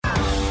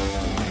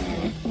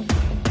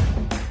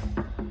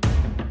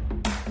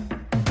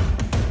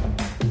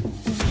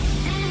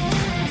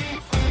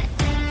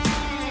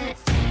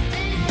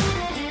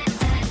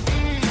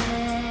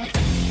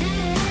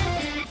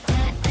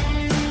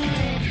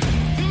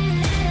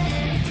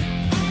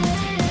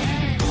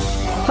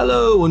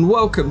Hello and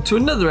welcome to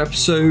another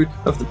episode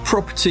of the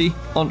Property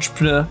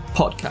Entrepreneur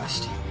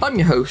Podcast. I'm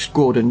your host,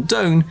 Gordon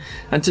Doan,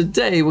 and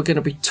today we're going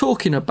to be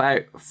talking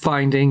about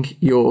finding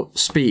your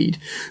speed.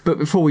 But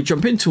before we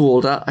jump into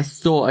all that, I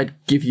thought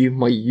I'd give you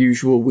my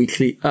usual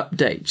weekly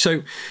update.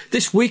 So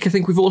this week, I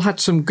think we've all had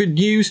some good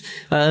news.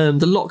 The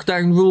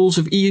lockdown rules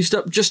have eased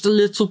up just a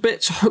little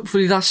bit, so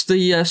hopefully that's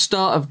the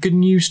start of good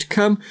news to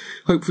come.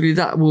 Hopefully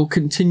that will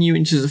continue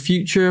into the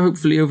future.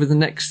 Hopefully over the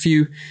next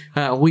few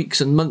weeks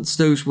and months,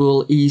 those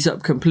will ease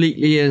up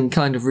completely and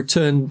kind of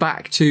return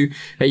back to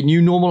a new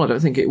normal. I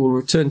don't think it will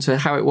return to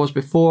how it was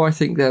before. I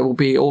think there will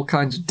be all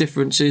kinds of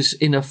differences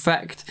in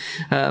effect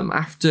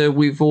after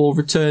we've all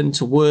returned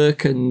to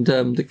work and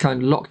the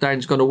kind of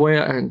lockdown's gone away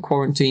and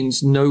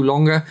quarantine's no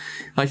longer.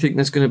 I think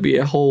there's going to be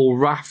a whole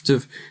raft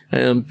of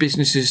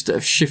businesses that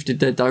have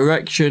shifted their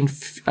direction,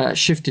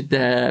 shifted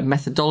their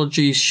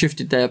methodologies,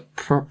 shifted their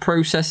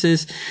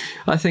processes.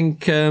 I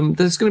think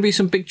there's going to be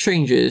some big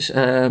changes.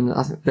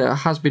 I think there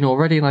has been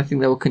already, and I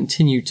think there will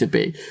continue to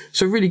be.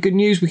 So really good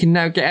news. We can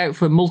now get out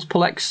for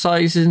multiple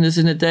exercises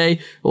in a day,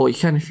 or you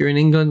can if you're in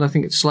England. I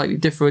think it's slightly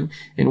different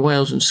in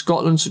Wales and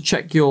Scotland. So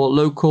check your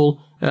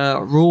local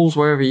rules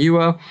wherever you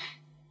are.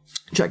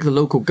 Check the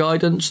local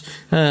guidance.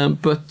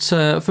 But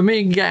for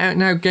me,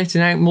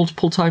 getting out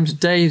multiple times a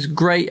day is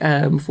great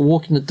for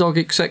walking the dog,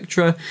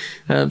 etc.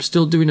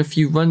 Still doing a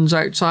few runs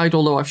outside,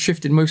 although I've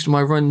shifted most of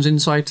my runs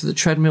inside to the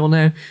treadmill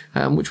now,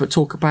 which we'll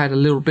talk about a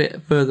little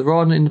bit further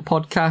on in the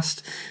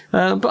podcast.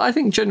 But I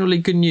think generally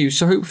good news.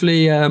 So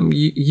hopefully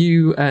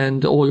you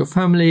and all your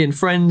family and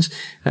friends,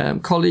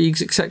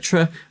 colleagues,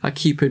 etc. are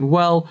keeping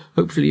well.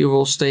 Hopefully you're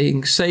all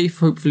staying safe.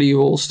 Hopefully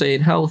you're all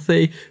staying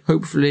healthy.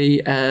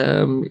 Hopefully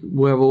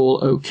we're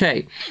all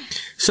okay.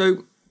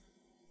 So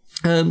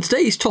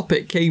today's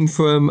topic came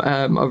from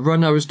a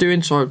run I was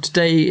doing. So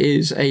today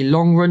is a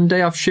long run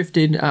day. I've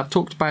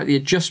talked about the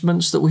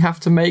adjustments that we have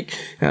to make.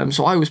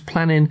 So I was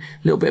planning, a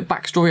little bit of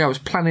backstory, I was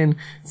planning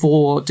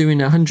for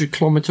doing a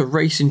 100-kilometer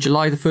race in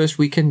July, the first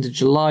weekend of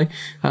July.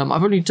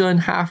 I've only done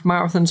half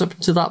marathons up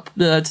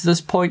to this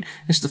point.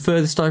 It's the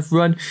furthest I've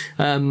run.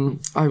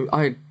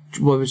 I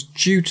was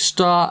due to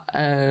start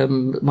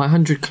my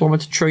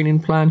 100-kilometer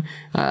training plan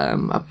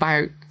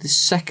about the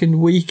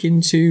second week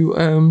into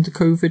the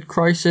COVID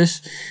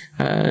crisis,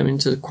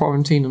 into the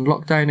quarantine and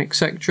lockdown,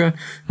 etc.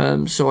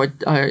 So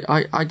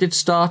I did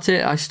start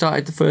it. I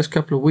started the first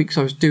couple of weeks.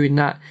 I was doing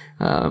that,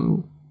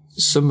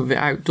 some of it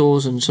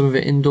outdoors and some of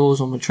it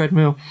indoors on the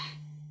treadmill.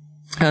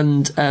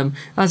 And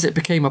as it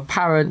became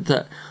apparent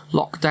that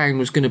lockdown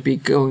was going to be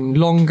going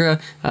longer,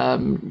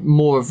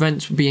 more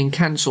events were being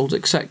cancelled,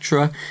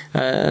 etc.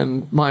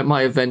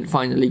 My event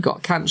finally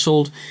got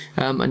cancelled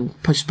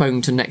and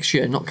postponed to next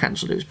year. Not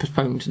cancelled, it was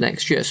postponed to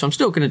next year. So I'm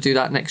still going to do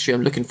that next year.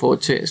 I'm looking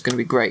forward to it. It's going to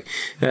be great.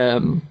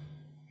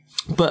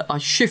 But I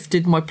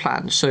shifted my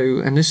plan. So,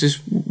 and this is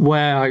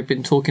where I've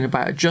been talking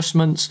about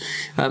adjustments.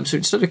 So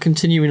instead of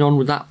continuing on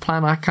with that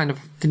plan, I kind of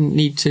didn't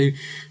need to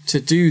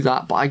do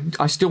that, but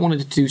I still wanted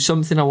to do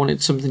something. I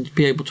wanted something to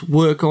be able to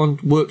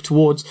work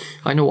towards.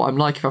 I know what I'm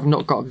like. If I've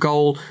not got a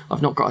goal,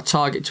 I've not got a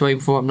target to aim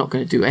for, I'm not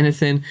going to do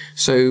anything.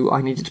 So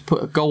I needed to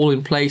put a goal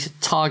in place, a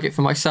target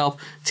for myself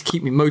to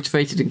keep me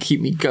motivated and keep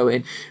me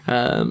going.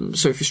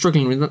 So if you're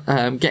struggling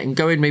with getting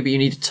going, maybe you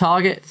need a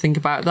target. Think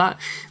about that.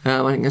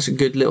 I think that's a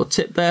good little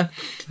tip there.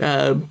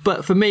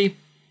 But for me,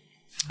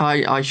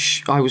 I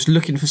was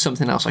looking for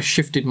something else. I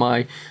shifted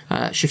my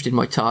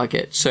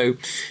target. So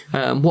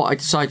what I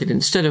decided,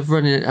 instead of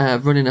running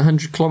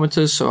 100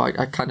 kilometers, so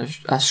I kind of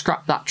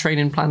scrapped that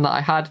training plan that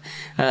I had,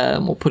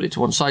 or put it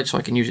to one side so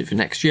I can use it for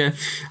next year.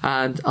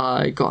 And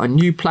I got a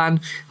new plan.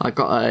 I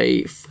got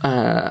a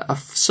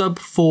sub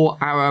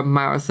 4-hour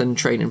marathon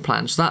training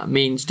plan. So that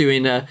means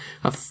doing a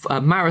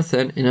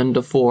marathon in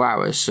under 4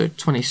 hours. So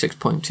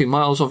 26.2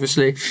 miles,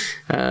 obviously.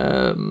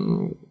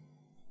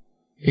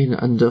 In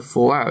under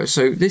 4 hours.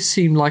 So this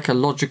seemed like a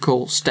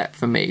logical step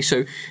for me.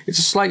 So it's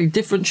a slightly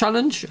different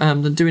challenge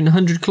than doing the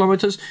 100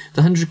 kilometers. The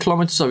 100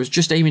 kilometers, I was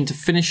just aiming to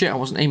finish it. I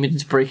wasn't aiming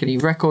to break any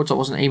records. I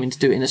wasn't aiming to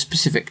do it in a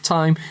specific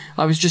time.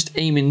 I was just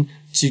aiming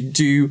to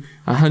do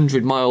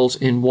 100 miles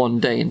in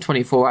one day in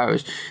 24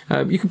 hours.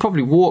 You can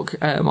probably walk.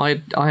 I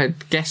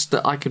had guessed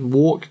that I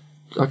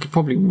could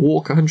probably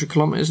walk 100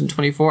 kilometers in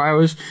 24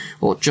 hours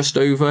or just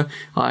over.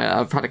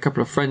 I've had a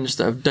couple of friends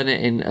that have done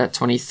it in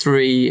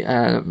 23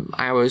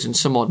 hours and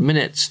some odd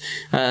minutes.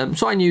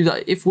 So I knew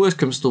that if worst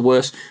comes to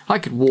worst, I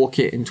could walk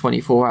it in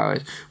 24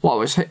 hours. What I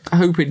was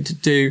hoping to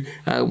do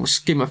was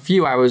skim a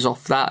few hours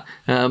off that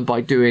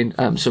by doing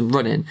some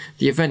running.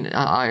 The event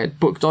I had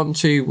booked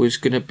onto was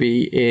going to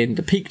be in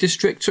the Peak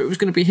District, so it was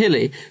going to be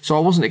hilly. So I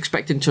wasn't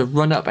expecting to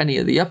run up any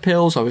of the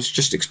uphills. I was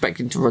just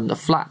expecting to run the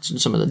flats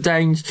and some of the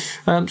downs.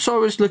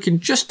 So I was looking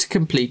just to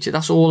complete it.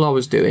 That's all I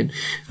was doing.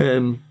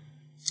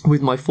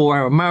 With my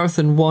 4-hour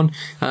marathon one,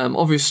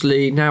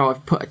 obviously now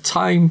I've put a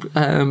time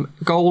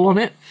goal on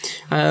it.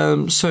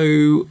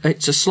 So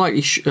it's a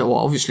slightly,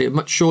 obviously a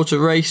much shorter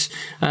race,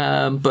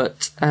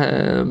 but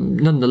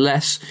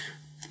nonetheless,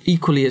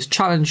 equally as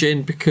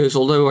challenging, because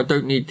although I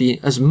don't need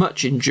as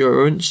much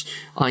endurance,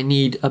 I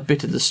need a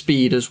bit of the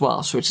speed as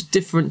well. So it's a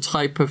different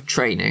type of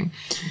training.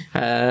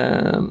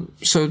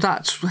 So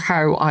that's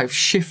how I've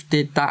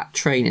shifted that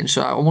training.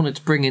 So I wanted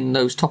to bring in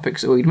those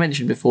topics that we'd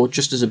mentioned before,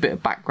 just as a bit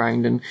of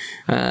background and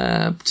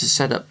to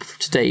set up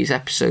today's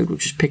episode,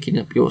 which is picking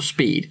up your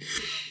speed.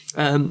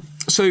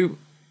 So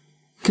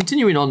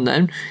continuing on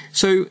then,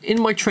 so in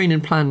my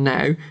training plan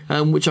now,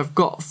 which I've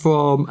got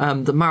from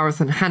the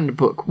Marathon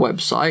Handbook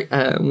website,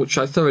 which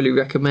I thoroughly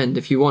recommend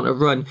if you want to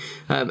run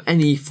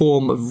any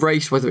form of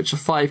race, whether it's a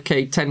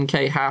 5k,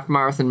 10k, half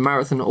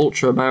marathon,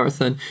 ultra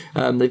marathon.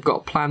 They've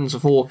got plans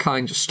of all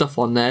kinds of stuff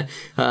on there.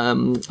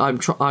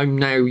 I'm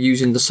now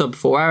using the sub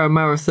 4 hour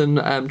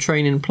marathon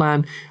training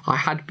plan. I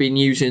had been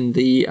using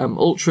the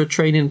ultra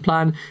training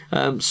plan,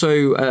 and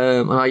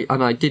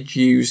I did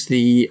use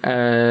the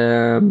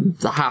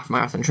half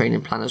marathon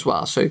training plan as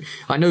well. So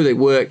I know they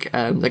work.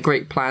 They're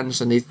great plans,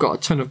 and they've got a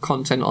ton of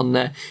content on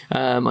there.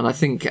 And I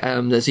think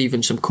there's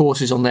even some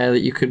courses on there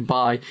that you can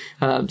buy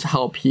to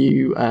help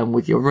you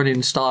with your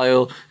running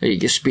style,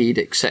 your speed,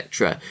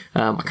 etc.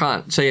 I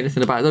can't say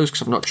anything about those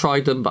because I've not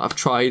tried them, but I've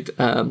tried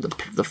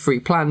the free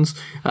plans,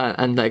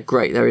 and they're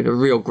great. They're in a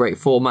real great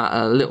format,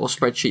 a little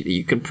spreadsheet that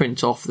you can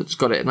print off that's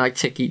got it, and I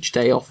tick each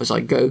day off as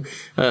I go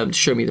to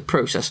show me the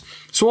process.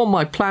 So on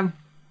my plan,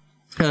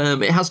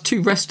 it has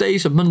 2 rest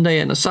days, a Monday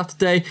and a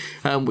Saturday,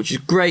 which is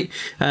great.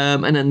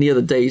 And then the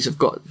other days have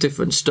got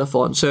different stuff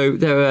on. So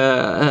there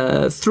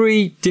are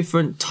 3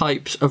 different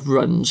types of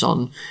runs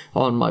on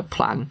my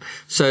plan.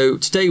 So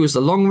today was the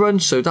long run.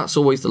 So that's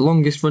always the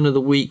longest run of the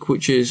week,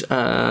 which is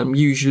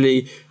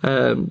usually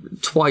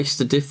twice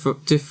the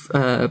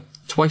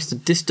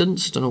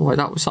distance. Don't know why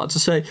that was hard to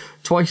say.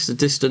 Twice the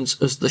distance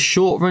as the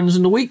short runs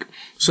in the week.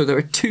 So there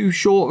are 2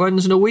 short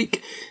runs in a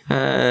week,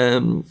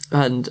 and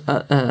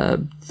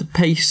the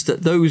pace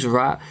that those are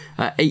at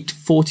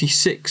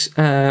 8:46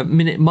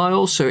 minute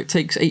miles. So it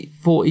takes 8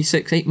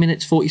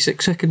 minutes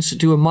 46 seconds to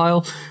do a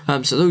mile.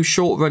 So those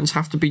short runs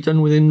have to be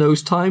done within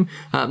those time.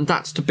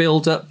 That's to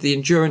build up the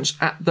endurance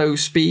at those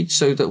speeds,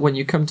 so that when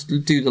you come to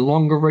do the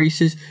longer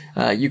races,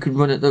 you can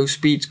run at those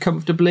speeds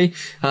comfortably.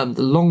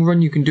 The long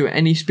run you can do at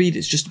any speed.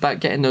 It's just about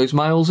getting those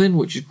miles in,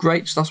 which is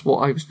great. So that's what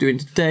I was doing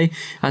today.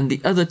 And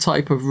the other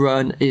type of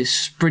run is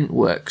sprint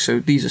work. So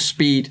these are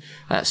speed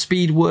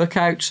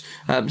workouts.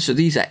 So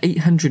these are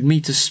 800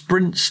 meter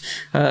sprints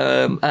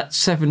at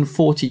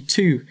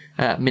 7:42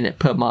 minute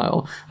per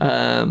mile.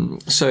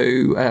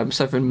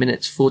 7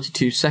 minutes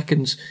 42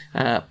 seconds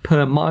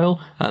per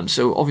mile.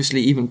 So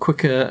obviously even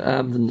quicker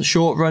than the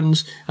short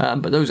runs.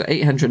 But those are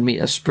 800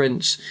 meter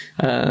sprints,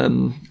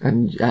 and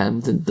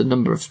the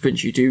number of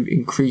sprints you do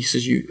increase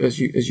as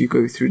you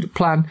go through the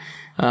plan.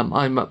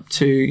 I'm up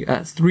to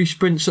 3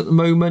 sprints at the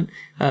moment,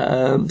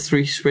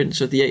 3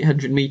 sprints of the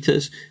 800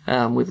 meters,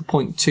 with a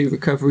 0.2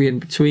 recovery in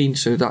between,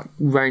 so that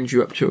rounds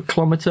you up to a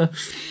kilometre.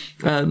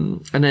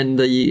 And then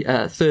the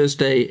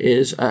Thursday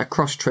is a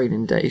cross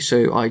training day,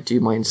 so I do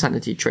my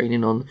insanity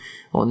training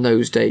on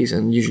those days,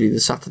 and usually the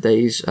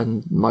Saturdays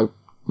and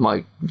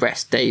my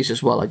rest days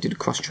as well. I do the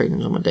cross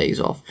trainings on my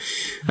days off.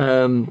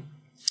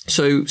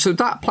 So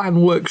that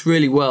plan works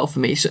really well for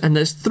me. So, and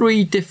there's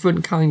 3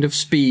 different kind of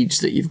speeds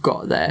that you've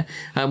got there,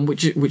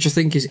 which I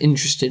think is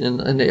interesting,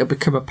 and it'll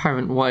become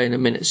apparent why in a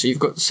minute. So you've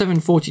got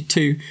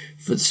 7:42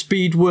 for the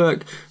speed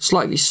work,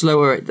 slightly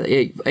slower at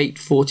the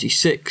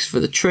 8:46 for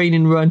the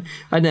training run,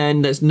 and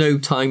then there's no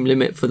time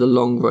limit for the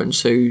long run,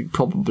 so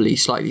probably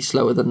slightly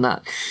slower than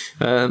that.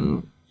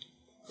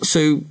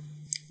 So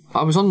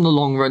I was on the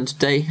long run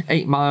today,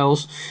 8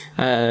 miles.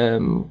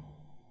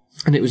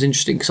 And it was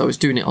interesting because I was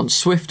doing it on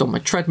Swift on my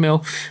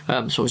treadmill,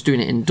 so I was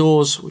doing it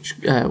indoors, which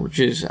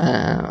is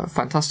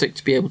fantastic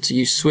to be able to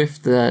use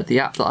Swift, the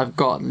app that I've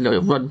got, a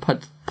run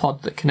pod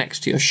that connects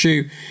to your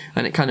shoe,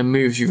 and it kind of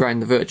moves you around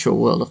the virtual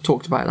world. I've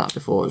talked about that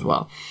before as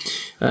well,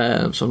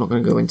 so I'm not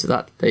going to go into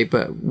that today,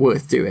 but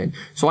worth doing.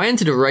 So I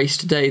entered a race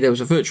today. There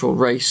was a virtual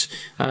race.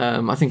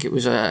 I think it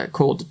was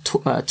called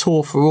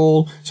Tour for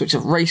All. So it's a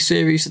race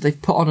series that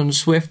they've put on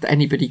Swift that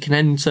anybody can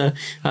enter,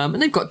 and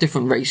they've got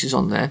different races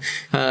on there.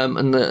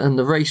 And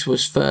the race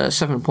was for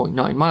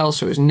 7.9 miles,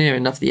 so it was near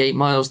enough the 8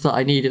 miles that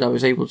I needed. I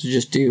was able to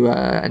just do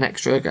an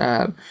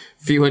extra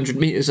few hundred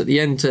meters at the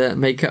end to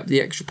make up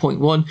the extra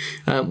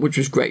 0.1, which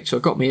was great. So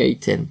it got me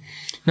 8 in.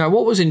 Now,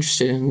 what was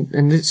interesting,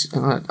 and this,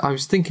 I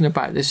was thinking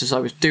about this as I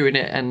was doing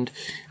it, and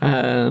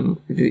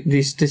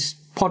this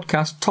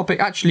podcast topic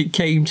actually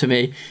came to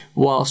me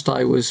whilst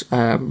I was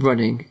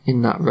running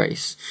in that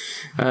race.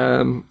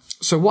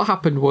 So what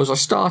happened was I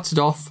started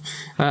off.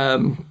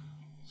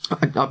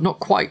 I've not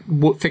quite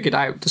figured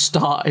out the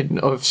starting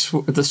of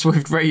the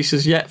Swift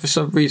races yet. For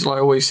some reason, I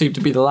always seem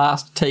to be the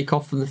last to take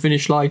off from the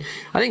finish line.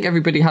 I think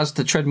everybody has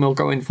the treadmill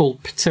going full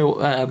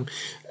tilt at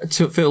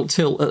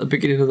the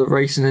beginning of the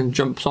race and then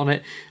jumps on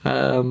it.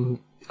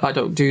 I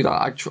don't do that.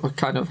 I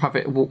kind of have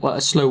it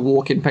a slow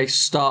walking pace to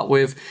start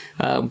with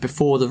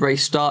before the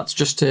race starts,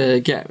 just to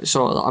get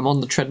so that I'm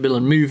on the treadmill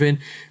and moving,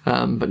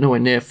 but nowhere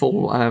near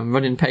full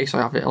running pace.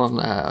 I have it on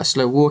a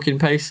slow walking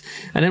pace,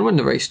 and then when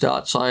the race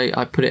starts,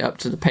 I put it up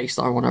to the pace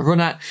that I want to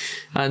run at.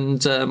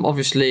 And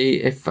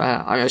obviously, if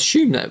I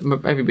assume that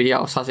everybody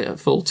else has it at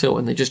full tilt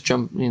and they just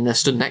jump, they're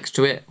stood next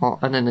to it,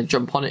 and then they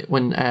jump on it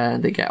when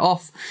they get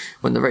off,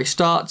 when the race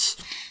starts.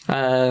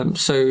 And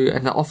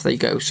off they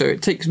go. So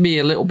it takes me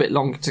a little bit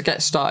longer to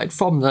get started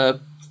from the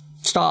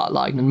start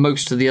line than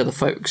most of the other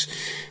folks,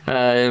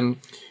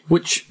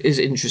 which is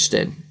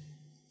interesting.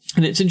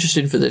 And it's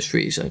interesting for this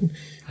reason,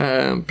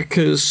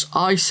 because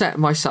I set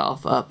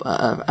myself up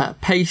a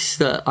pace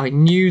that I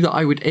knew that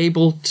I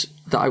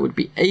would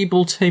be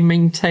able to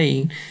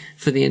maintain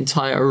for the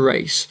entire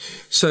race.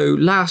 So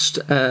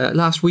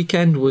last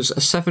weekend was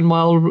a 7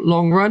 mile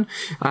long run,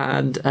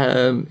 and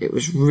it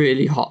was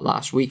really hot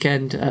last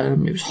weekend.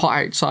 It was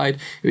hot outside.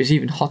 It was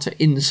even hotter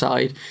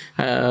inside,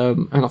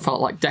 and I felt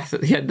like death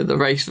at the end of the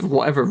race for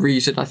whatever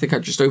reason. I think I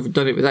just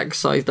overdone it with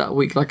exercise that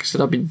week. Like I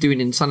said, I've been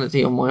doing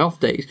insanity on my off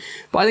days,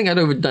 but I think I'd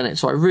overdone it.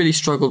 So I really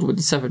struggled with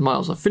the 7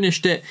 miles. I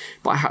finished it,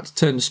 but I had to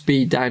turn the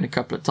speed down a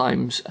couple of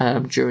times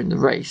during the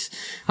race,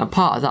 and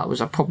part of that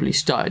was I probably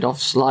started off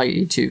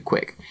slightly too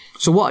quick.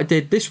 So what I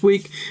did this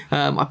week,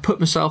 I put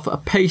myself at a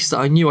pace that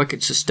I knew I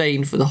could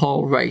sustain for the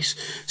whole race.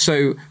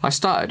 So I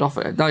started off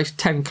at a nice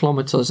 10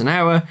 kilometers an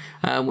hour,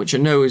 which I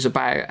know is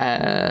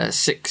about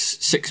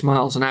 6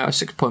 miles an hour,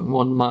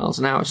 6.1 miles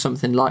an hour,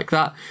 something like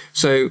that.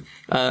 So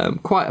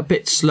quite a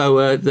bit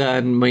slower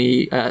than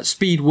my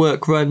speed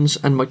work runs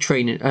and my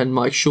training and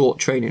my short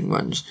training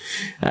runs.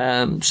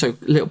 So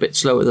a little bit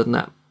slower than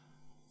that.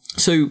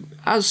 So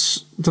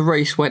as the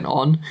race went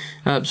on,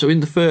 so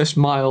in the first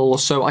mile or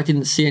so, I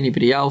didn't see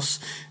anybody else.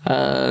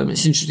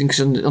 It's interesting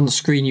because on the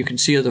screen you can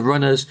see other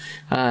runners.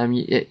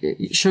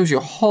 It shows you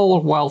a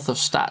whole wealth of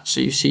stats. So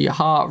you see your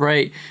heart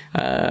rate,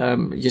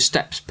 your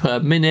steps per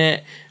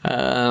minute,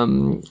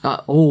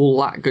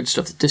 all that good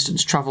stuff, the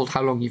distance travelled,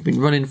 how long you've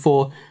been running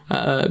for,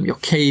 your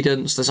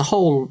cadence. There's a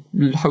whole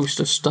host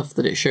of stuff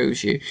that it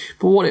shows you.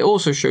 But what it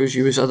also shows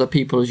you is other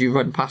people as you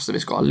run past them.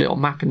 It's got a little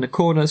map in the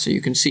corner so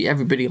you can see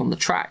everybody on the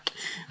track,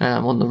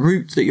 on the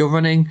route that you're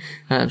running,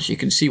 so you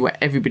can see where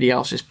everybody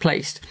else is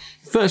placed.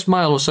 First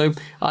mile or so,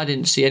 I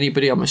didn't see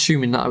anybody. I'm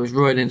assuming that I was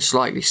running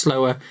slightly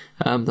slower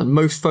than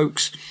most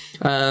folks.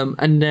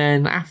 And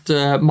then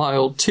after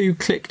mile 2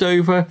 clicked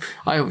over,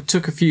 I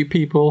overtook a few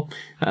people,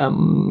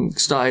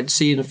 started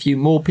seeing a few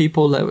more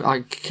people.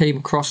 I came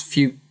across a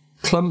few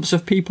clumps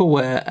of people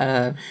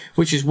where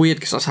which is weird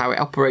because that's how it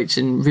operates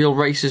in real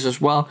races as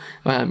well.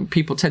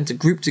 People tend to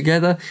group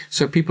together,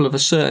 so people of a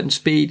certain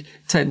speed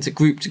tend to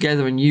group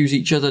together and use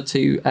each other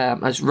to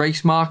as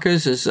race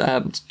markers, as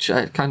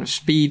kind of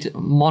speed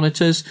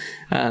monitors.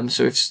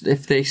 So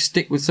if they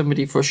stick with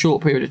somebody for a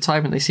short period of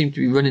time and they seem to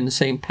be running the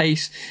same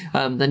pace,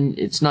 then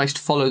it's nice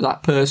to follow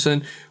that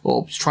person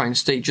or try and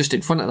stay just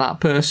in front of that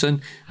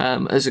person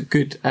as a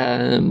good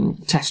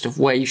test of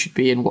where you should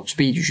be and what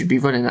speed you should be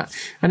running at.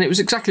 And it was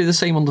exactly the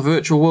same on the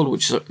virtual world,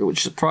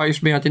 which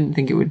surprised me. I didn't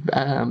think it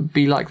would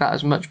be like that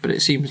as much, but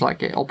it seems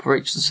like it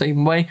operates the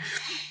same way.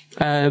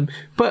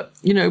 But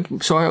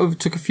so I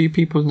overtook a few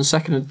people in the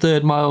second and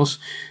third miles.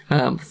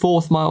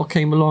 Fourth mile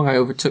came along, I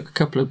overtook a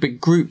couple of big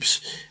groups.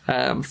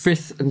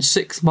 Fifth and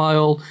sixth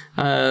mile,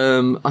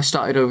 I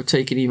started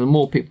overtaking even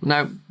more people.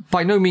 Now,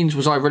 by no means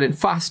was I running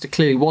fast, it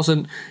clearly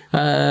wasn't,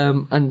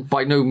 and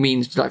by no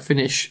means did I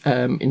finish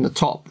in the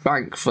top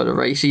rank for the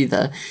race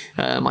either.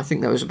 I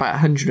think there was about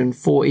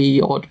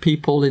 140 odd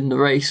people in the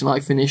race, and I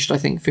finished, I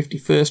think,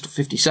 51st or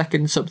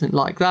 52nd, something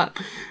like that.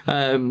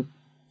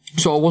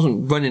 So I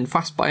wasn't running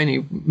fast by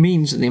any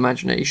means in the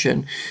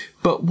imagination.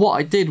 But what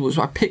I did was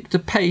I picked a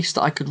pace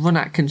that I could run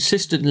at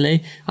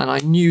consistently, and I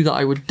knew that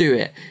I would do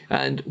it.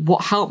 And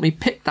what helped me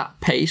pick that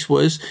pace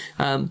was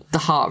the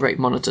heart rate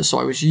monitor. So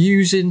I was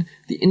using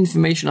the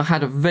information I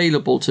had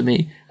available to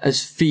me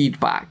as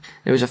feedback.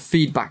 There was a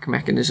feedback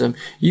mechanism.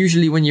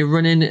 Usually when you're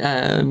running,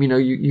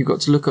 you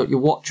got to look at your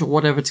watch or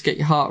whatever to get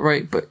your heart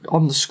rate, but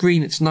on the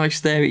screen it's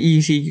nice there,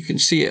 easy. You can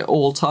see it at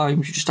all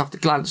times. You just have to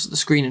glance at the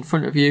screen in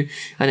front of you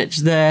and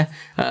it's there,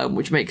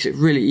 which makes it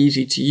really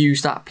easy to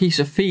use that piece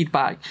of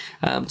feedback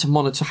to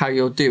monitor how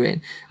you're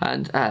doing.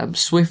 And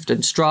Swift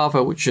and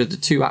Strava, which are the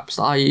two apps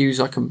that I use,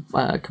 I can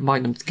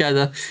combine them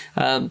together.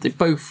 They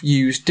both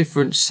use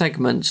different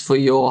segments for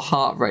your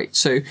heart rate.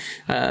 So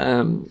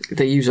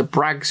they use a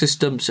Bragg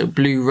system, so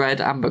blue, red,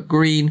 amber,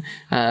 green,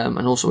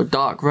 and also a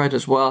dark red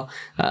as well.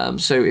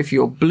 So if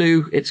you're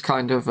blue, it's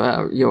kind of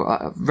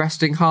your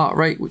resting heart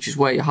rate, which is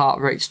where your heart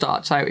rate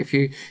starts out. If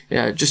you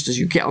just as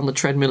you get on the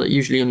treadmill, it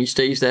usually only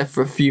stays there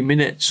for a few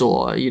minutes,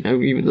 or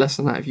even less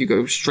than that if you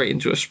go straight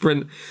into a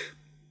sprint,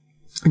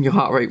 and your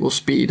heart rate will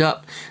speed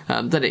up.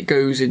 Then it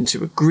goes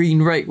into a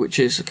green rate, which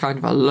is a kind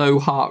of a low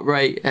heart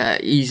rate,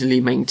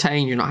 easily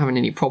maintained, you're not having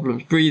any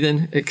problems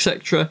breathing,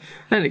 etc.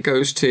 Then it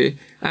goes to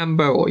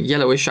amber or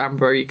yellowish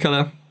ambery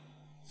colour,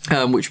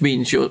 which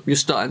means you're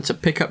starting to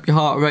pick up your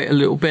heart rate a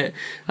little bit.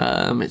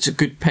 It's a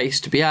good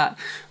pace to be at.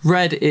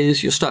 Red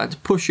is you're starting to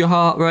push your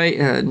heart rate,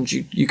 and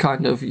you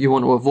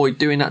want to avoid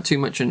doing that too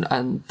much.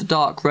 And the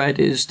dark red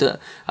is that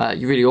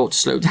you really ought to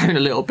slow down a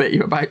little bit.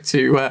 You're about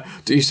to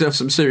do yourself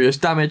some serious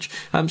damage.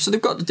 So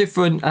they've got the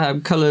different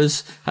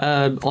colours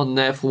on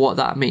there for what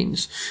that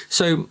means.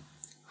 So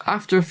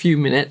after a few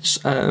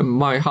minutes,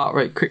 my heart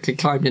rate quickly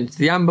climbed into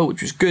the amber,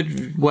 which was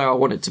good, where I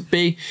wanted to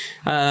be,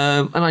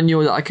 and I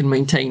knew that I can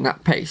maintain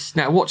that pace.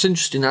 Now, what's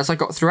interesting, as I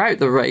got throughout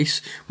the race,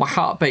 my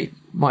heart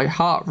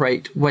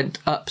rate went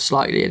up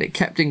slightly, and it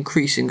kept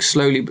increasing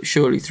slowly but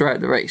surely throughout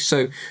the race.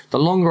 So the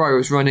longer I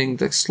was running,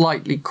 the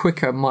slightly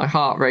quicker my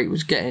heart rate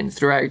was getting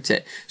throughout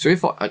it. So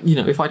if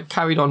I'd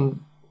carried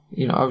on,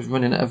 I was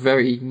running at a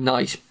very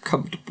nice,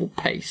 comfortable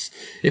pace.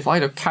 If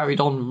I'd have carried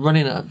on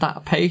running at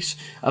that pace,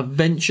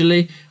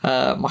 eventually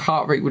my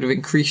heart rate would have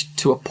increased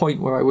to a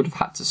point where I would have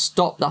had to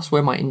stop. That's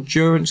where your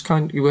endurance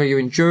kind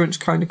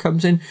of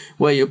comes in,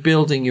 where you're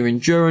building your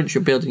endurance,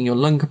 you're building your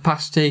lung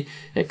capacity,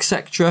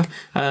 etc.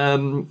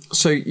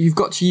 So you've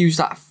got to use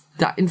that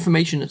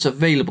information that's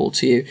available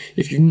to you.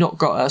 If you've not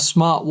got a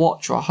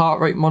smartwatch or a heart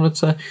rate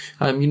monitor,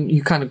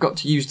 you kind of got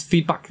to use the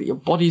feedback that your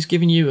body's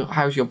giving you.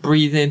 How's your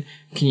breathing?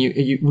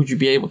 Would you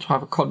be able to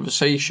have a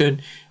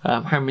conversation?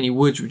 How many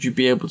words would you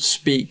be able to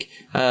speak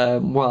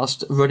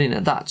whilst running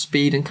at that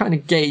speed, and kind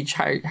of gauge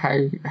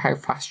how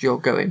fast you're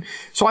going.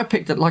 So I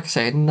picked, like I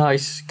say, a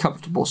nice,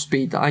 comfortable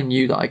speed that I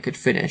knew that I could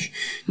finish.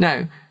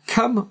 Now,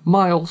 come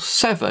mile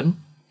 7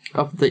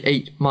 of the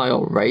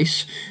 8-mile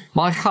race,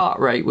 my heart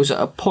rate was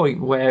at a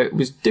point where it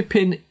was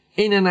dipping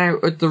in and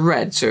out of the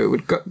red. So it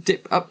would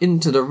dip up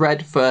into the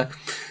red for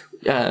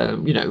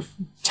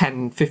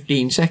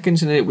 10-15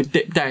 seconds, and then it would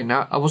dip down.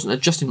 Now, I wasn't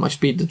adjusting my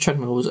speed, the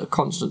treadmill was at a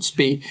constant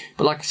speed,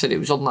 but like I said, it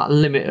was on that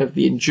limit of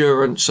the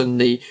endurance and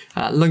the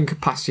lung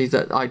capacity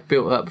that I'd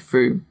built up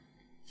through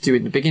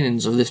doing the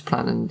beginnings of this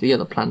plan and the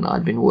other plan that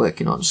I'd been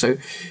working on. So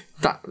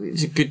that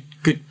is a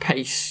good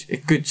pace, a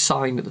good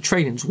sign that the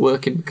training's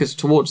working, because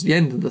towards the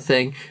end of the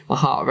thing, my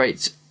heart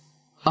rate's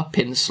up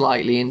in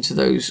slightly into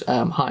those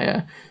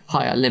higher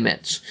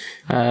limits.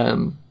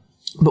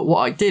 But what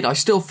I did, I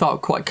still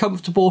felt quite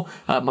comfortable.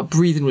 My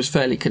breathing was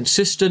fairly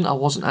consistent. I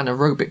wasn't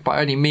anaerobic by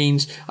any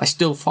means. I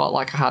still felt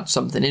like I had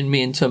something in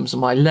me in terms of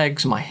my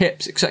legs, my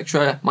hips,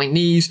 etc. My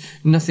knees,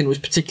 nothing was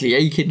particularly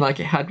aching like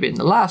it had been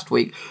the last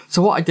week.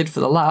 So what I did for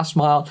the last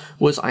mile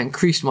was I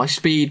increased my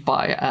speed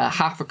by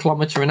 0.5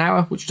 kilometre an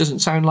hour, which doesn't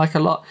sound like a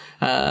lot,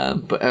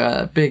 but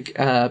a big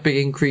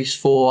increase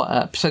for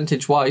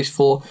percentage-wise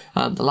for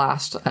the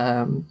last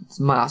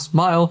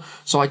mile.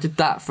 So I did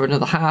that for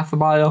another half a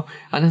mile,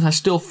 and then I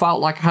still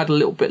felt like I had a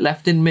little bit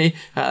left in me,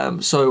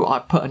 so I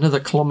put another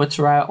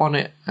kilometre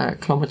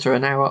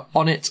an hour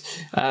on it.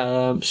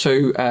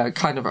 So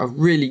kind of a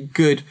really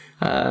good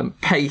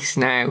pace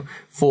now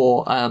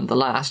for the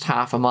last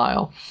half a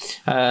mile.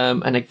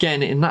 And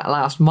again, in that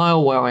last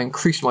mile where I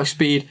increased my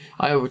speed,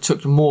 I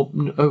overtook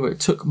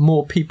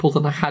more people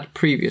than I had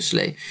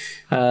previously.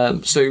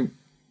 So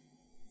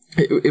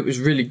it was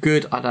really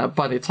good. And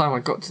by the time I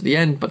got to the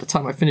end, by the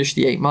time I finished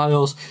the 8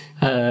 miles,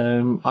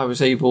 I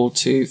was able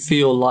to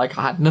feel like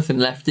I had nothing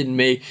left in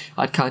me.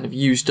 I'd kind of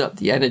used up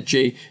the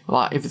energy.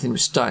 Like everything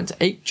was starting to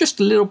ache just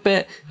a little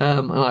bit,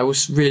 and I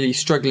was really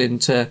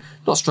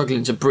not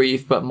struggling to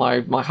breathe, but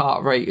my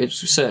heart rate was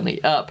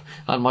certainly up,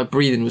 and my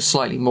breathing was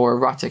slightly more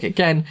erratic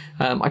again.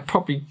 I'd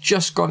probably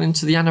just gone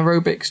into the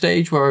anaerobic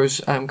stage where I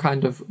was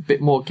kind of a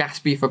bit more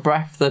gaspy for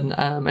breath than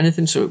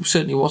anything, so it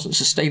certainly wasn't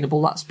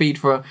sustainable, that speed,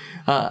 for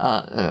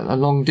a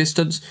long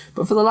distance.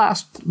 But for the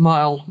last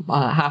mile,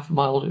 half a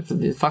mile, for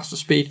the faster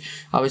speed,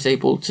 I was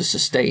able to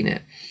sustain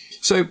it.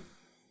 So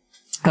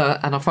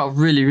and I felt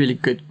really, really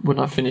good when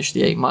I finished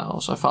the 8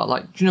 miles. I felt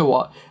like, do you know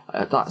what?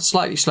 At that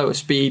slightly slower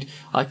speed,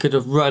 I could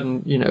have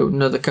run,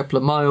 another couple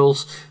of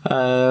miles,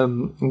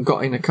 and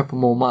got in a couple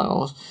more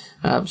miles.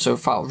 So I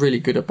felt really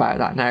good about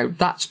that. Now,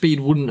 that speed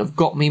wouldn't have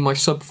got me my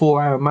sub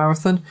 4-hour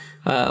marathon,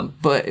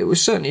 but it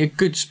was certainly a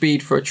good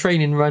speed for a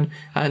training run,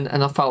 and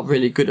I felt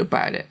really good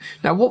about it.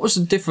 Now, what was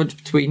the difference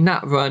between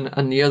that run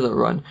and the other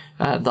run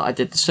that I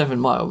did, the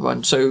 7-mile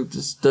run? So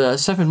the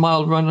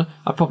 7-mile run,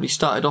 I probably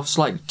started off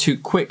slightly too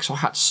quick, so I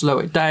had to slow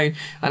it down.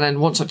 And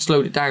then once I'd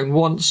slowed it down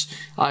once,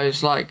 I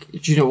was like,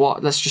 do you know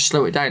what? Let's just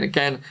slow it down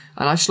again.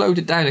 And I slowed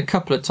it down a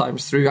couple of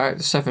times throughout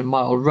the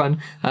 7-mile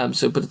run.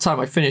 So by the time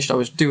I finished, I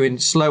was doing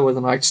slower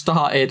than I'd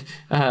started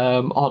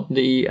on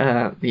the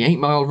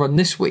 8-mile run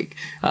this week.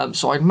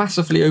 So I'd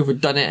massively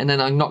overdone it, and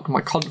then I knocked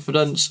my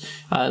confidence,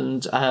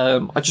 and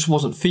I just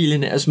wasn't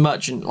feeling it as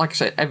much. And like I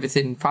said,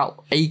 everything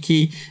felt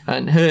achy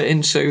and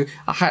hurting. So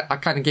I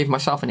kind of gave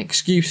myself an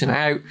excuse and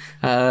out.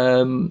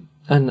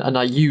 And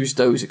I used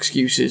those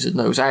excuses and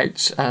those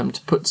outs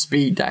to put the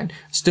speed down.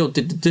 Still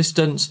did the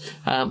distance,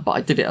 but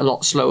I did it a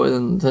lot slower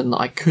than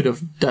I could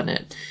have done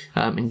it.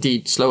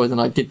 Indeed, slower than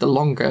I did the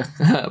longer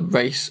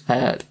race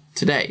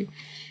today.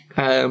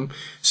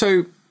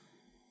 So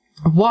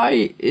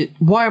why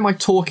am I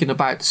talking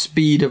about the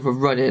speed of a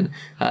running,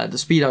 the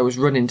speed I was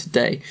running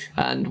today,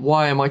 and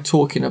why am I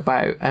talking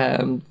about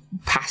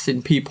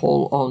passing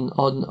people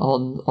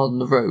on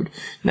the road?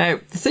 Now,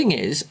 the thing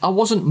is, I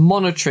wasn't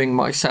monitoring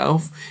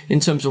myself in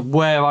terms of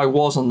where I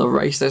was on the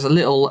race. There's a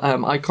little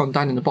icon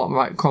down in the bottom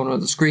right corner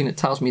of the screen that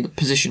tells me the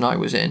position I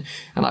was in,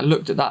 and I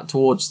looked at that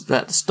towards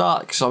the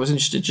start because I was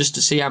interested just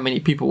to see how many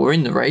people were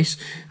in the race,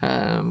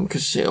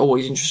 because it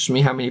always interests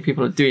me how many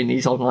people are doing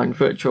these online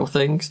virtual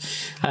things,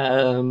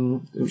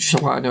 which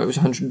is why I know it was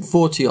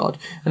 140 odd.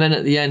 And then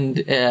at the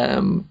end,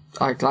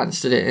 I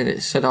glanced at it and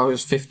it said I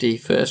was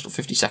 51st or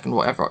 52nd,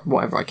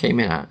 whatever I came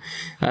in at.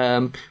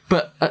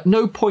 But at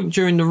no point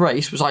during the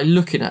race was I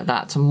looking at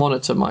that to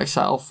monitor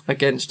myself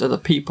against other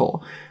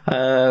people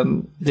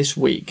this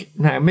week.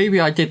 Now,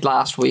 maybe I did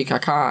last week. I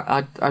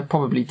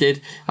probably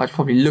did. I was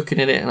probably looking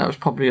at it and I was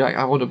probably like,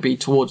 I want to be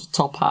towards the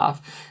top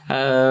half,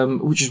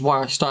 which is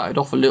why I started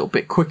off a little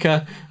bit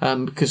quicker,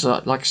 because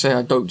like I say,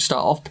 I don't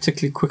start off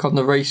particularly quick on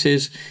the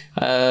races,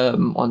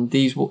 on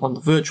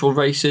the virtual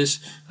races.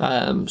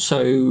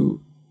 So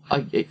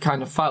it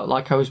kind of felt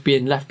like I was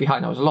being left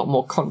behind. I was a lot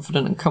more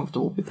confident and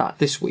comfortable with that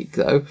this week,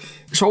 though.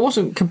 So I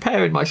wasn't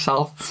comparing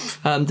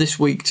myself this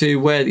week to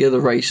where the other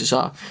races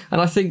are.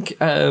 And I think,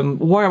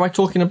 why am I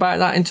talking about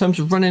that in terms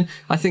of running?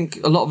 I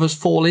think a lot of us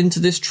fall into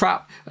this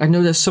trap. I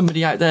know there's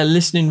somebody out there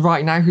listening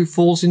right now who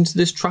falls into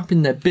this trap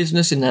in their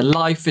business, in their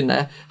life, in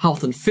their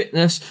health and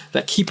fitness.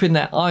 They're keeping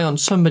their eye on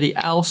somebody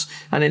else,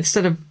 and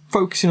instead of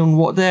focusing on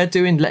what they're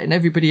doing, letting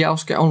everybody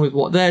else get on with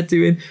what they're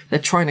doing, they're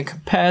trying to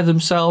compare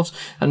themselves,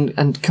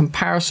 and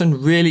comparison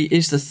really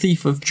is the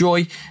thief of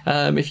joy.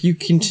 If you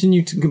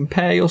continue to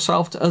compare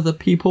yourself to other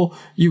people,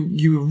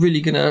 you're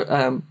really going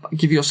to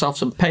give yourself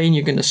some pain.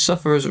 You're going to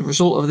suffer as a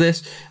result of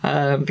this,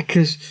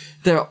 because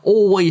there are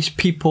always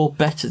people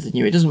better than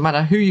you. It doesn't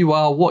matter who you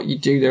are, what you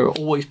do, there are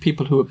always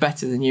people who are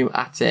better than you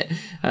at it.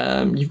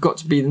 You've got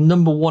to be the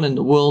number one in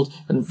the world,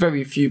 and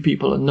very few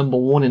people are number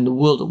one in the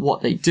world at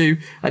what they do.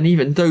 And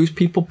even those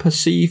people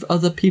perceive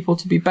other people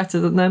to be better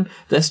than them.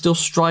 They're still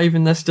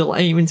striving, they're still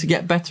aiming to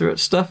get better at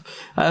stuff.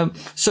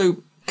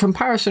 So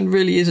comparison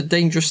really is a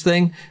dangerous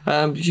thing.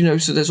 So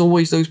there's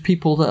always those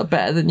people that are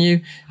better than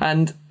you,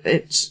 and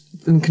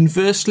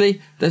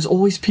conversely, there's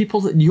always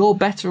people that you're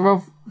better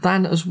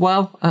than as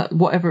well,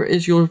 whatever it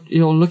is you're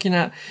looking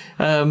at.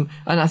 And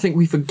I think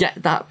we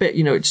forget that bit.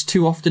 It's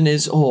too often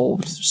is,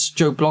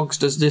 Joe Bloggs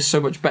does this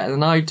so much better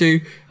than I do.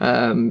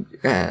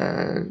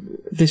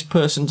 This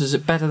person does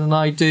it better than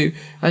I do.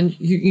 And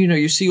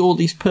you see all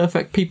these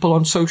perfect people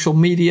on social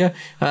media,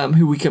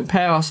 who we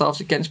compare ourselves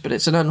against, but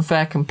it's an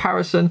unfair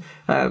comparison,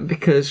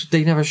 because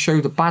they never show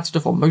the bad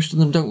stuff, or most of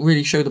them don't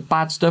really show the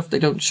bad stuff. They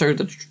don't show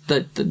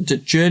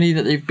the journey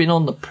that they've been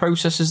on, the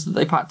processes that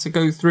they've had to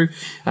go through,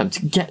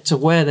 to get to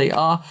where they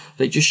are.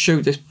 They just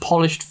show this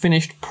polished,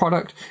 finished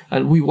product,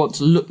 and we want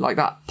to look like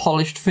that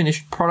polished,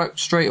 finished product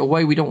straight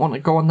away. We don't want to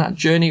go on that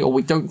journey, or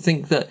we don't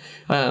think that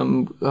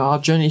our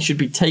journey should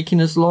be taking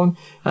as long.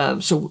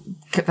 So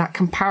that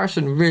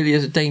comparison really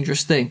is a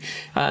dangerous thing,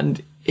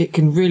 and it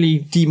can really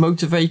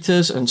demotivate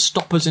us and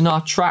stop us in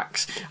our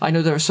tracks. I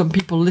know there are some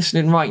people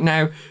listening right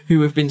now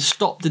who have been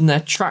stopped in their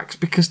tracks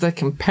because they're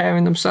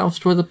comparing themselves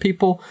to other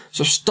people.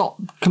 So stop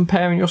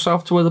comparing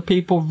yourself to other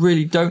people.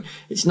 Really don't.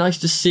 It's nice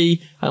to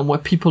see where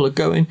people are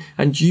going,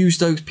 and use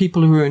those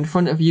people who are in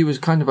front of you as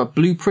kind of a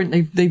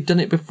blueprint. They've done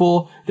it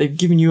before. They've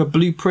given you a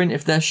blueprint.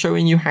 If they're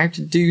showing you how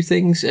to do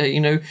things,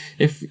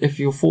 if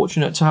you're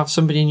fortunate to have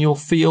somebody in your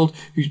field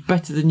who's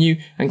better than you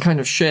and kind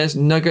of shares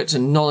nuggets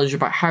and knowledge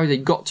about how they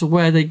got to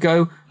where they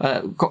got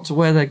to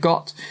where they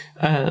got,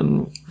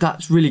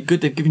 that's really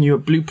good. They've given you a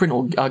blueprint,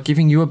 or are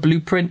giving you a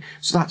blueprint,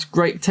 so that's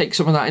great. Take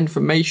some of that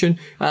information,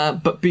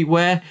 but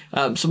beware,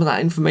 some of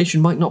that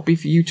information might not be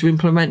for you to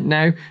implement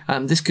now.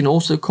 This can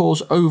also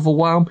cause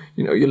overwhelm.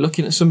 You're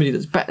looking at somebody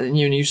that's better than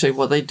you, and you say,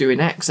 well, they're doing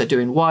X, they're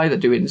doing Y, they're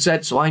doing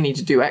Z, so I need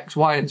to do X,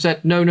 Y, and Z.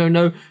 No.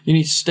 You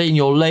need to stay in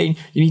your lane.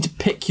 You need to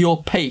pick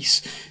your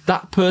pace.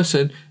 That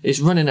person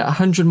is running at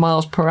 100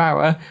 miles per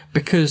hour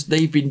because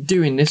they've been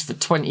doing this for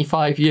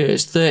 25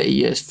 years, 30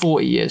 years,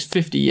 40 years,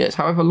 50 years,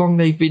 however long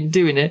they've been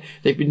doing it.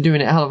 They've been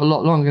doing it a hell of a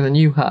lot longer than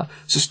you have.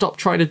 So stop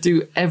trying to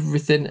do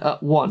everything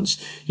at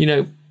once.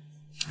 I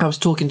was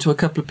talking to a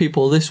couple of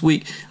people this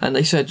week, and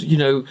they said,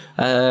 you've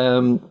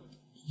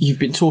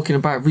been talking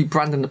about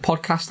rebranding the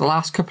podcast the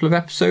last couple of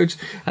episodes.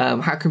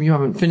 How come you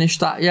haven't finished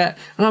that yet?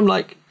 And I'm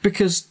like,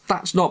 because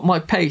that's not my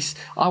pace.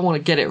 I want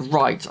to get it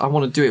right. I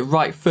want to do it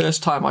right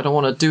first time. I don't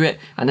want to do it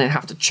and then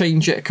have to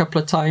change it a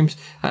couple of times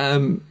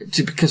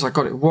because I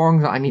got it wrong,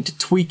 that I need to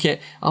tweak it.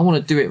 I want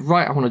to do it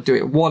right. I want to do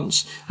it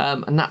once.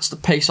 And that's the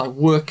pace I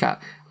work at.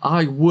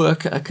 I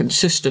work at a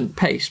consistent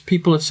pace.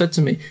 People have said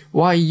to me,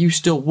 why are you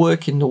still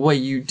working the way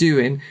you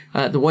doing,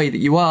 the way that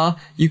you are?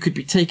 You could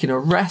be taking a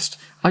rest.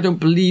 I don't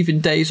believe in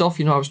days off.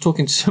 I was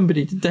talking to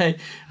somebody today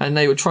and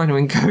they were trying to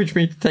encourage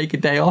me to take a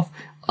day off.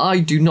 I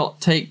do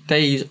not take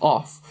days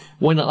off.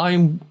 When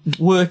I'm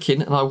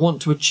working and I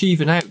want to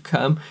achieve an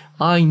outcome,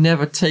 I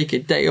never take a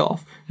day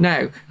off.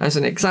 Now, as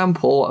an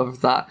example of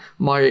that,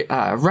 my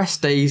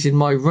rest days in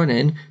my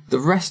running, the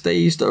rest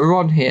days that are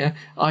on here,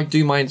 I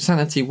do my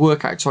Insanity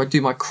workout. So I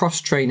do my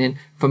cross training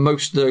for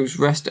most of those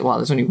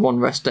there's only one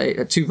rest day,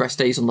 2 rest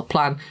days on the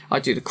plan. I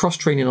do the cross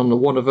training on the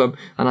one of them,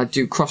 and I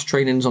do cross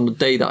trainings on the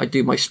day that I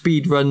do my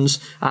speed runs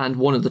and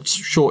one of the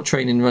short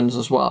training runs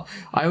as well.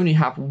 I only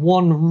have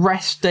one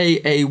rest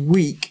day a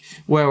week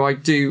where I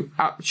do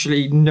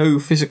actually no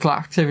physical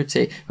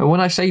activity. And when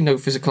I say no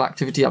physical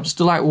activity, I'm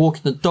still out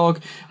walking the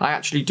dog. I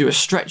actually do a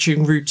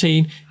stretching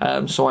routine.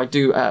 So I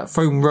do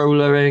foam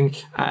rollering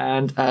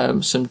and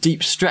some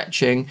deep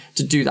stretching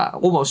to do that.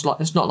 Almost like,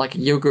 it's not like a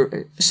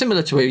yoga,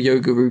 similar to a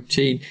yoga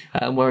routine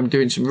where I'm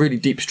doing some really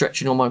deep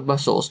stretching on my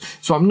muscles.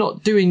 So I'm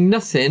not doing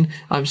nothing.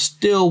 I'm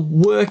still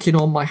working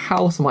on my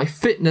health and my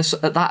fitness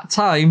at that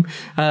time.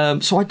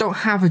 So I don't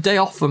have a day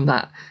off from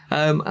that.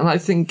 And I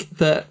think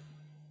that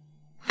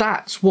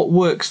that's what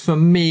works for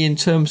me in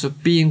terms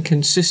of being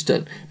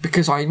consistent,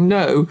 because I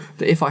know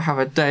that if I have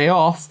a day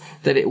off,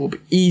 that it will be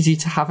easy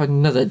to have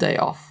another day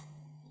off.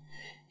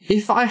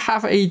 If I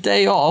have a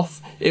day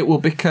off, it will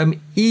become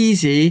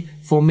easy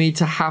for me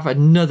to have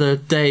another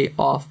day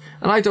off.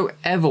 And I don't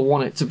ever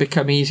want it to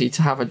become easy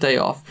to have a day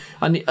off.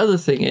 And the other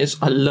thing is,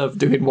 I love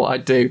doing what I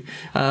do.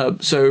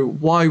 So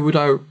why would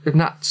I, and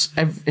that's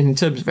in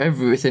terms of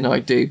everything I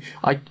do,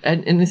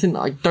 anything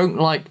that I don't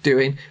like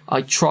doing,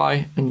 I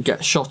try and get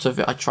a shot of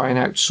it. I try and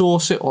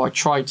outsource it, or I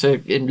try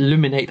to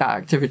eliminate that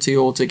activity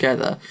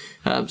altogether.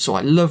 So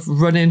I love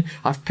running.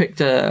 I've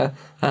picked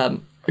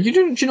do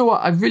you know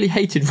what? I really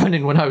hated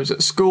running when I was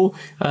at school.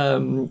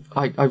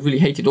 I really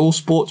hated all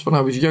sports when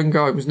I was younger.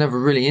 I was never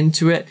really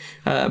into it.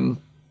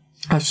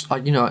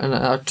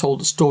 I've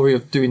told the story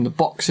of doing the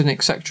boxing,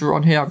 etc.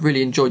 on here. I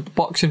really enjoyed the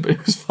boxing, but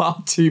it was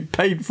far too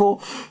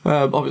painful.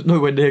 I was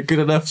nowhere near good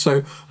enough,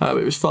 so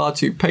it was far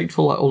too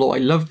painful, although I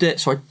loved it.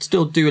 So I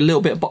still do a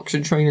little bit of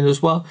boxing training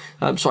as well.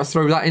 So I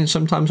throw that in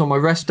sometimes on my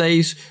rest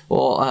days,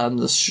 or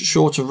the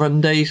shorter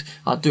run days.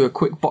 I'll do a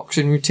quick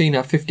boxing routine,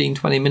 a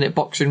 15-20 minute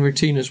boxing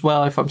routine as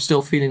well, if I'm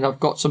still feeling I've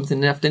got something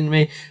left in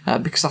me,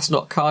 because that's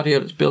not cardio,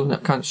 that's building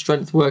up kind of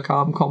strength work,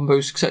 arm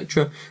combos,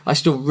 etc. I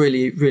still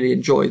really, really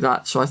enjoy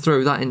that, so I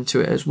throw that into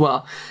it as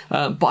well.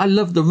 But I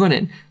love the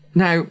running.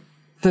 Now,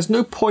 there's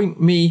no point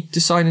me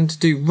deciding to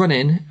do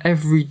running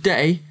every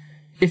day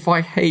if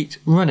I hate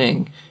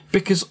running,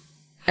 because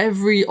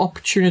every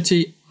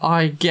opportunity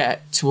I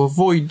get to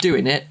avoid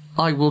doing it,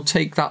 I will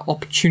take that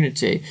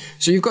opportunity.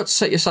 So you've got to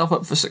set yourself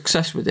up for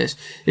success with this.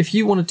 If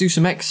you want to do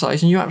some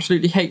exercise and you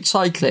absolutely hate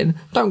cycling,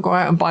 don't go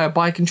out and buy a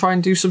bike and try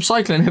and do some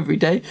cycling every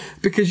day,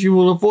 because you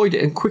will avoid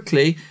it. And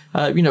quickly,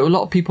 a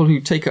lot of people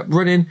who take up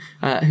running,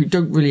 who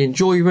don't really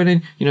enjoy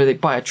running, they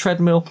buy a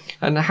treadmill.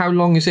 And how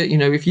long is it?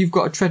 If you've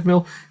got a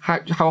treadmill,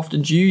 how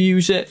often do you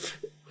use it?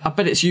 I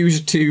bet it's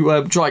used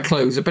to dry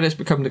clothes. I bet it's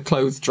become the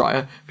clothes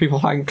dryer. People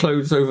hang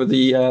clothes over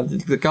the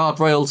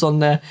guardrails on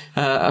there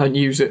and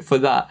use it for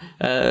that.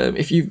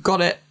 If you've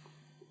got it,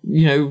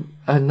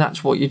 and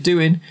that's what you're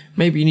doing,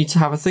 maybe you need to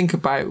have a think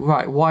about,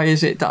 right, why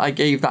is it that I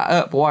gave that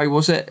up? Why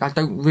was it I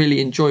don't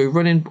really enjoy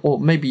running? Or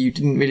maybe you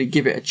didn't really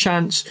give it a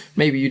chance.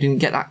 Maybe you didn't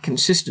get that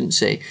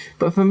consistency.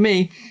 But for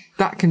me,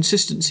 that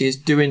consistency is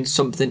doing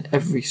something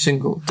every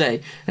single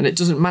day. And it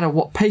doesn't matter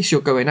what pace you're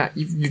going at,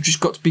 you've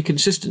just got to be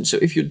consistent. So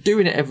if you're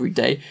doing it every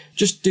day,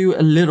 just do a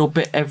little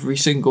bit every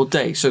single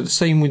day. So the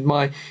same with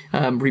my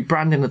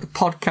rebranding of the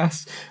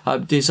podcast.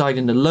 I'm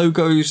designing the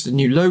logos, the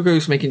new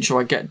logos, making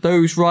sure I get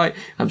those right.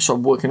 So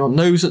I'm working on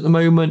those at the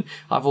moment.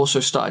 I've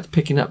also started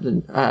picking out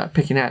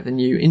the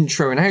new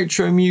intro and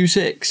outro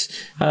musics.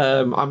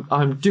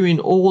 I'm doing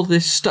all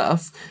this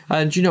stuff,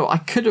 and I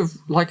could have,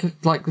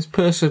 like this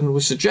person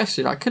was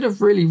suggesting, I could have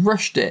really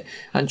rushed it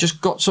and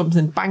just got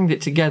something, banged it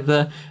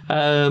together,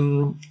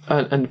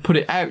 and put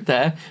it out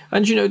there.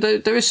 And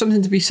there is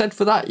something to be said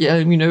for that.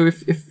 Yeah,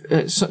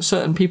 if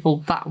certain people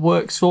that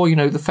works for,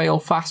 the fail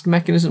fast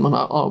mechanism, and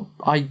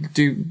I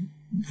do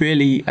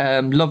really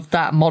love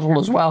that model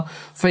as well.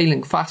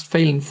 Failing fast,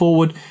 failing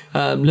forward,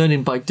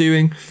 learning by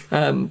doing.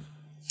 But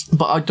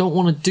I don't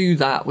want to do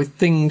that with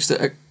things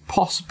that are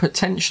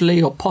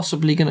potentially or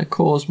possibly going to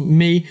cause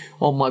me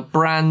or my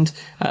brand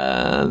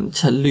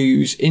to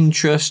lose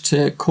interest,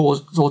 to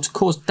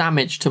cause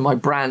damage to my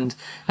brand,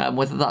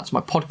 whether that's my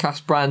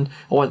podcast brand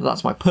or whether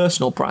that's my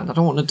personal brand. I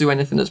don't want to do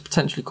anything that's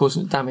potentially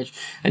causing damage.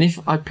 And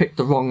if I pick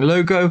the wrong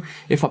logo,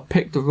 if I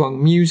pick the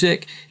wrong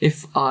music,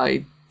 if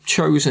I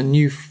chose a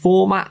new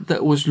format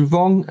that was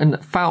wrong and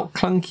that felt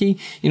clunky,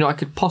 I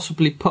could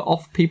possibly put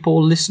off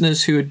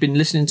listeners who had been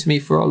listening to me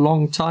for a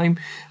long time.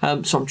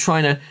 So I'm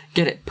trying to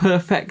get it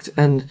perfect,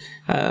 and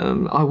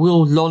I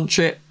will launch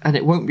it, and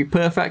it won't be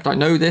perfect. I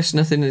know this,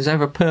 nothing is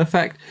ever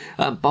perfect,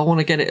 but I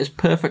want to get it as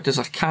perfect as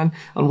I can.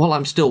 And while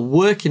I'm still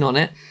working on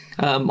it,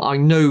 I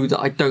know that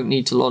I don't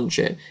need to launch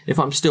it. If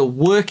I'm still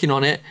working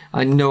on it,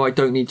 I know I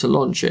don't need to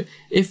launch it.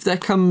 If there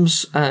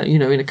comes,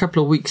 in a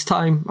couple of weeks'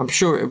 time, I'm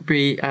sure it'll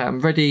be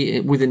ready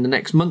within the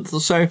next month or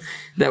so.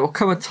 There will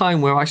come a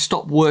time where I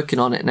stop working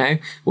on it now,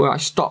 where I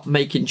stop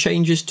making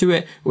changes to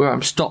it, where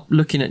I'm stopped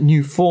looking at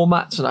new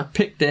formats, and I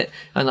picked it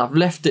and I've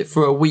left it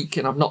for a week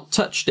and I've not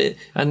touched it,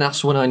 and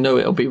that's when I know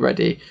it'll be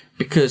ready,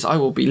 because I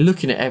will be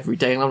looking at it every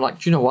day and I'm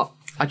like, do you know what?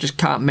 I just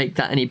can't make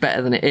that any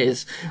better than it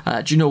is.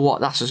 Do you know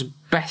what? That's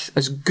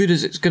as good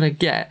as it's going to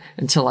get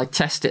until I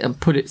test it and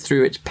put it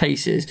through its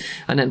paces.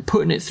 And then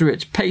putting it through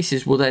its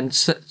paces will then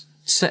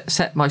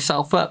set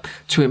myself up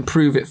to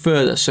improve it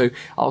further. So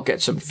I'll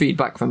get some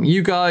feedback from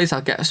you guys. I'll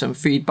get some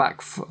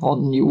feedback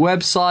on the new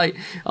website.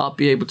 I'll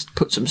be able to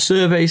put some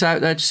surveys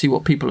out there to see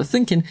what people are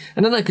thinking.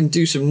 And then I can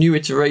do some new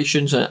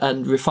iterations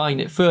and refine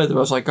it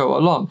further as I go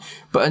along.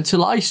 But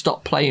until I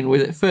stop playing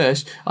with it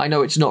first, I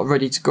know it's not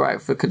ready to go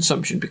out for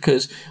consumption,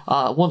 because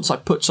once I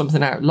put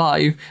something out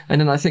live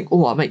and then I think,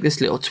 oh, I'll make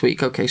this little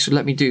tweak. Okay, so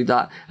let me do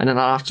that. And then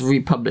I'll have to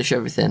republish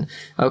everything.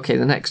 Okay,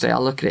 the next day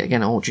I'll look at it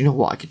again. Oh, do you know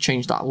what? I could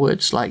change that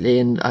word slightly,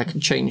 and I can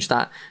change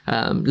that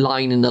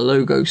line in the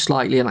logo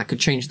slightly, and I could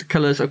change the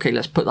colors. Okay,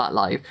 let's put that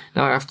live.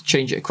 Now I have to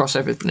change it across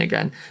everything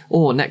again.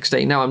 Or next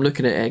day, now I'm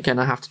looking at it again,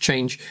 I have to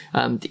change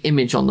the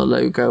image on the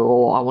logo,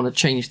 or I want to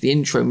change the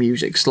intro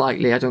music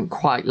slightly. I don't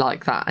quite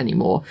like that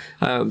anymore.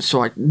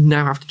 So I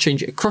now have to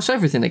change it across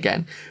everything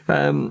again.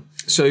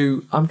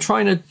 So I'm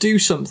trying to do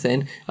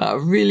something at a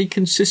really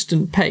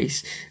consistent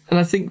pace. And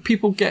I think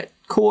people get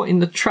caught in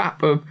the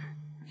trap of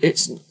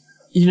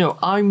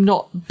I'm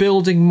not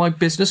building my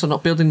business. I'm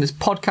not building this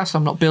podcast.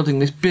 I'm not building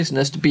this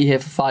business to be here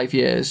for 5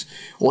 years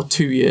or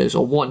 2 years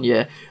or 1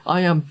 year.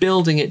 I am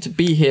building it to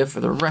be here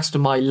for the rest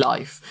of my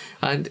life.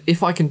 And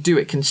if I can do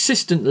it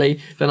consistently,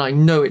 then I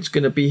know it's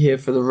going to be here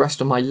for the rest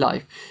of my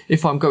life.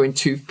 If I'm going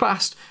too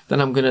fast, then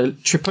I'm going to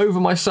trip over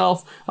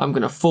myself. I'm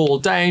going to fall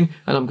down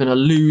and I'm going to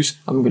lose.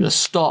 I'm going to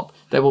stop.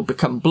 There will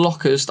become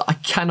blockers that I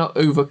cannot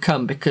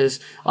overcome, because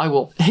I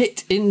will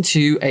hit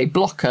into a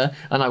blocker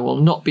and I will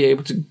not be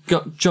able to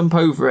jump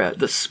over it at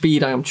the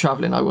speed I am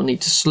traveling. I will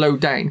need to slow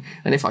down.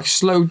 And if I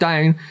slow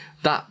down,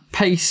 that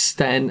pace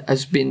then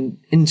has been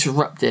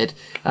interrupted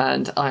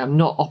and I am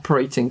not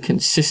operating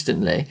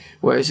consistently.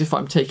 Whereas if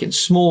I'm taking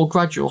small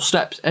gradual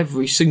steps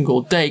every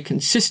single day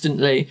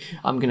consistently,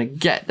 I'm going to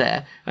get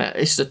there.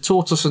 It's the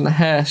tortoise and the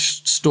hare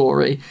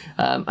story.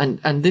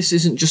 And this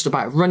isn't just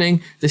about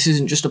running. This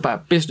isn't just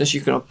about business.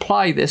 You can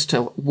apply this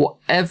to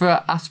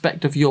whatever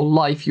aspect of your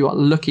life you are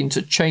looking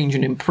to change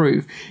and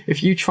improve.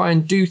 If you try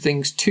and do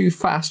things too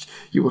fast,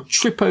 you will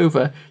trip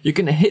over. You're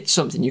going to hit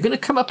something. You're going to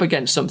come up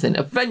against something.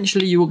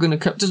 Eventually you are going to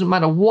come. It doesn't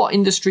matter what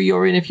industry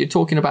you're in. If you're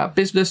talking about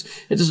business,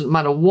 it doesn't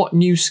matter what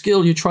new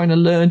skill you're trying to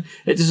learn.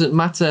 It doesn't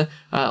matter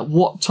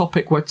what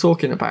topic we're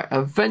talking about.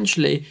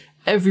 Eventually,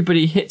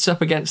 everybody hits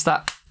up against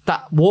that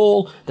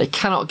wall. They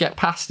cannot get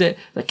past it.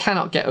 They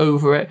cannot get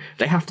over it.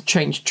 They have to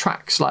change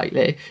track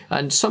slightly.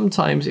 And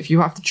sometimes if you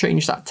have to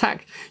change that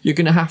tack, you're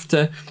going to have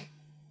to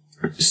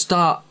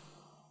start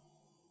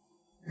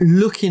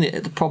looking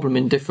at the problem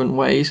in different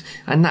ways,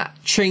 and that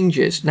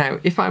changes. Now,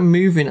 if I'm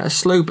moving at a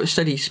slow but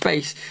steady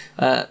pace,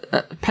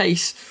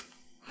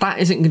 that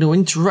isn't going to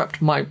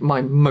interrupt my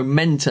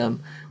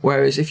momentum.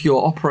 Whereas if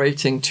you're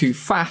operating too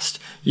fast,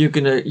 you're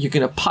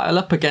gonna pile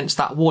up against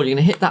that wall. You're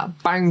gonna hit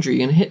that boundary,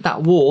 you're gonna hit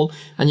that wall,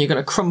 and you're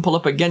gonna crumple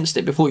up against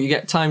it before you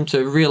get time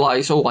to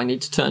realize, oh, I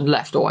need to turn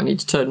left, or I need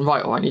to turn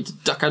right, or I need to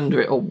duck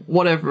under it, or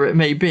whatever it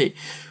may be.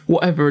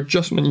 Whatever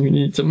adjustment you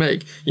need to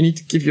make, you need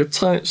to give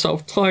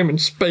yourself time and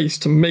space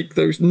to make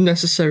those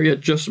necessary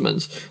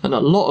adjustments. And a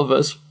lot of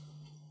us,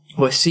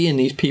 we're seeing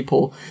these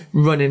people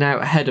running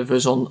out ahead of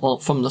us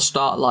from the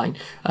start line.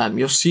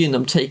 You're seeing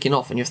them taking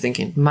off and you're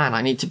thinking, man,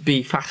 I need to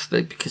be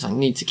faster because I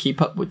need to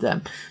keep up with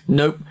them.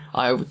 Nope.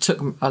 I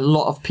overtook a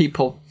lot of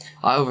people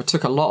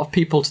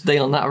today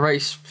on that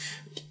race.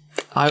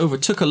 Running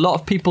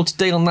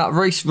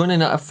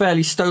at a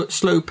fairly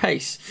slow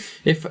pace.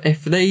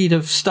 If they'd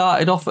have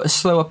started off at a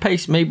slower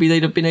pace, maybe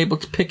they'd have been able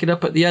to pick it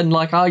up at the end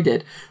like I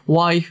did.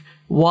 Why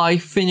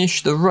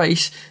finish the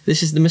race?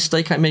 This is the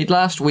mistake I made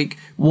last week.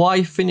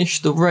 Why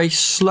finish the race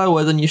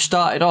slower than you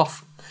started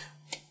off?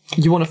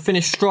 You want to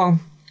finish strong.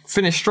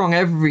 Finish strong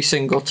every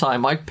single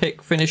time. I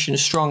pick finishing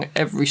strong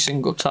every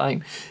single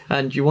time.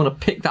 And you want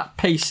to pick that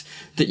pace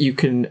that you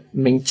can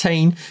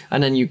maintain,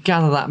 and then you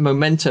gather that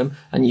momentum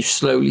and you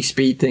slowly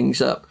speed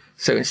things up.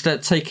 So instead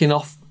of taking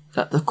off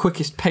at the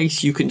quickest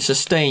pace you can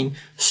sustain,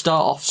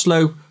 start off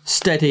slow,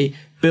 steady,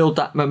 build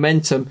that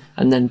momentum,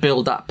 and then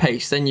build that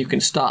pace. Then you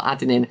can start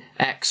adding in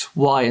X,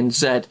 Y, and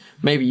Z.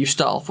 Maybe you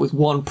start off with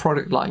one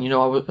product line.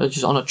 I was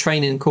just on a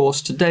training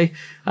course today,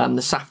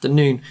 this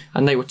afternoon,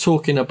 and they were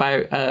talking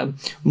about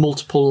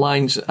multiple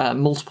lines,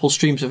 multiple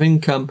streams of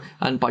income,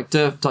 and by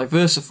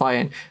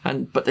diversifying.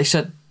 But they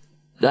said,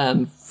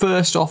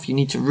 first off, you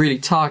need to really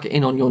target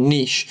in on your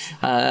niche,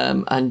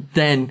 and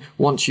then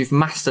once you've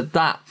mastered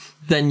that,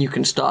 then you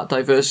can start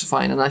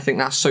diversifying. And I think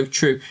that's so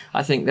true.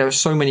 I think there are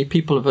so many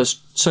people of us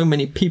so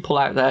many people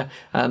out there.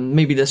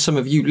 Maybe there's some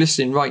of you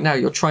listening right now.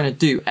 You're trying to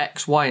do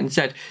X, Y, and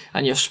Z,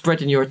 and you're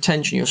spreading your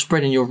attention, you're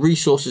spreading your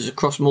resources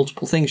across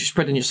multiple things, you're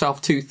spreading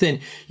yourself too thin.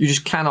 You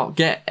just cannot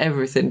get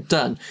everything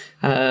done.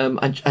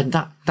 And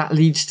that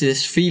leads to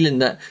this feeling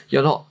that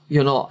you're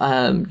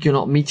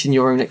not meeting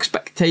your own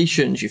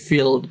expectations. You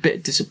feel a bit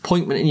of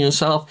disappointment in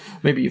yourself.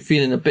 Maybe you're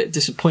feeling a bit of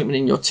disappointment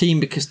in your team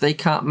because they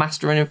can't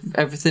master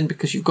everything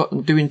because you've got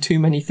them doing too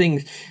many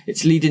things.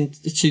 It's leading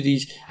to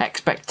these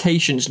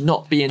expectations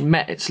not being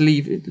met. It's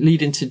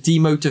leading to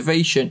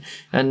demotivation.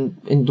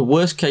 And in the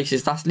worst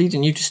cases, that's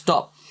leading you to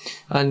stop.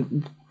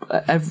 And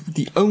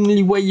the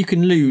only way you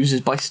can lose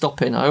is by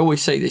stopping. I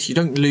always say this: you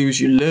don't lose,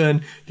 you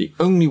learn. The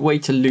only way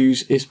to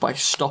lose is by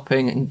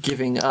stopping and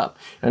giving up,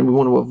 and we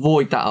want to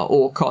avoid that at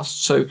all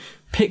costs. So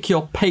pick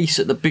your pace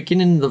at the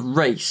beginning of the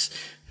race.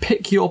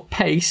 Pick your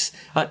pace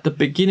at the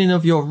beginning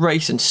of your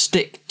race and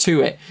stick to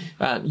it.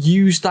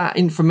 Use that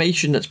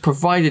information that's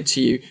provided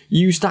to you.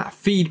 Use that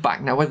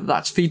feedback. Now, whether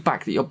that's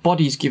feedback that your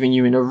body's giving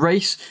you in a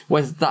race,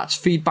 whether that's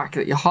feedback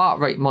that your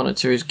heart rate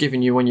monitor is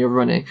giving you when you're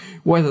running,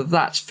 whether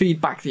that's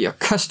feedback that your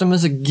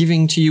customers are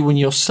giving to you when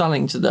you're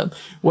selling to them,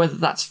 whether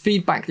that's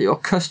feedback that your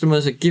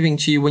customers are giving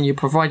to you when you're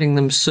providing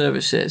them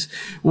services,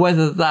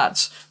 whether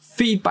that's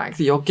feedback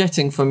that you're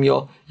getting from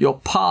your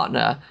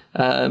partner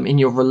in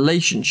your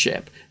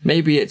relationship.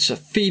 Maybe it's a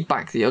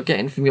feedback that you're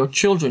getting from your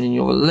children in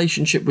your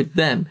relationship with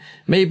them.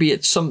 Maybe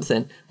it's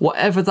something.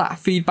 Whatever that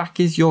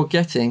feedback is you're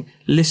getting,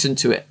 listen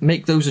to it.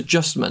 Make those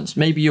adjustments.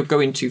 Maybe you're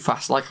going too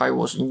fast like I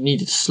was and you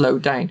needed to slow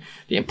down.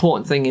 The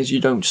important thing is you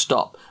don't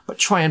stop. But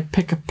try and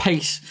pick a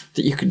pace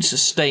that you can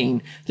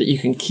sustain, that you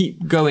can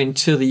keep going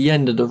to the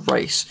end of the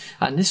race.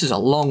 And this is a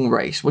long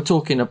race. We're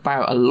talking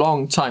about a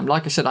long time.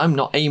 Like I said, I'm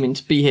not aiming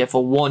to be here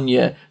for 1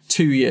 year,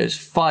 2 years,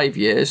 5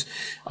 years.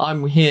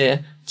 I'm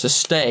here to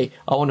stay.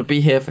 I want to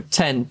be here for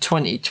 10,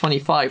 20,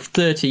 25,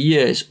 30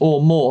 years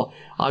or more.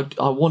 I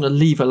want to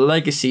leave a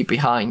legacy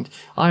behind.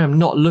 I am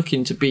not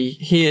looking to be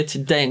here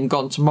today and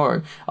gone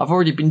tomorrow. I've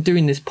already been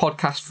doing this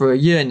podcast for a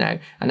year now.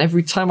 And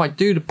every time I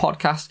do the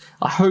podcast,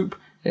 I hope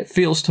it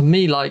feels to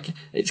me like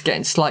it's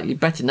getting slightly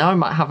better. Now I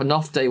might have an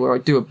off day where I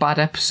do a bad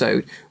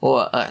episode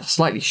or a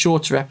slightly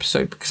shorter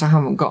episode because I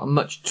haven't got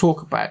much to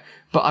talk about.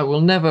 But I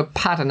will never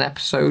pad an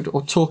episode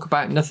or talk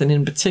about nothing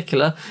in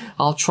particular.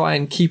 I'll try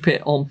and keep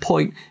it on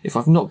point. If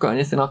I've not got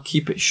anything, I'll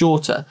keep it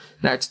shorter.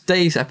 Now,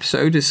 today's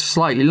episode is a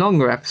slightly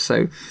longer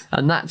episode,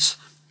 and that's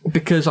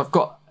because I've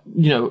got,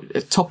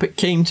 a topic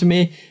came to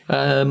me,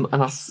 and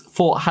I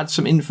thought I had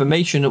some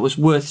information that was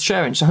worth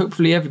sharing. So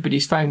hopefully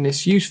everybody's found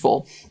this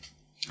useful.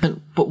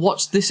 But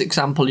what's this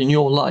example in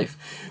your life?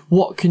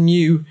 What can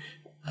you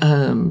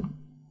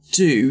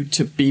do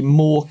to be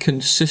more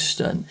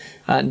consistent?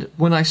 And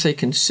when I say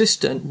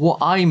consistent, what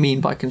I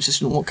mean by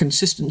consistent, what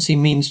consistency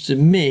means to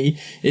me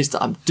is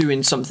that I'm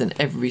doing something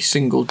every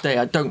single day.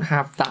 I don't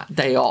have that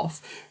day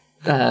off.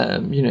 A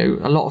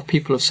lot of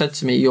people have said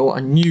to me, you're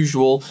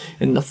unusual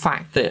in the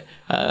fact that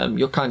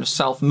you're kind of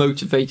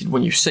self-motivated.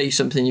 When you say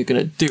something, you're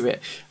going to do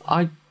it.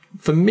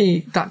 For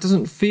me, that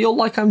doesn't feel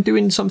like I'm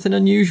doing something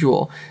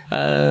unusual.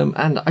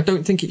 And I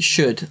don't think it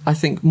should. I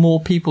think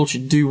more people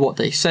should do what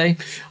they say.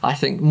 I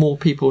think more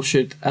people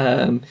should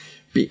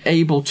be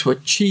able to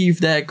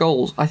achieve their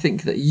goals. I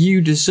think that you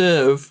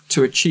deserve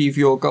to achieve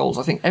your goals.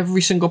 I think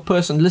every single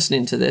person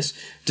listening to this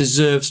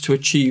deserves to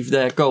achieve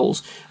their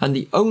goals. And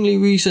the only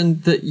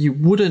reason that you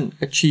wouldn't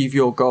achieve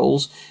your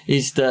goals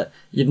is that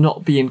you're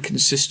not being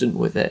consistent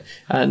with it.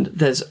 And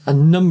there's a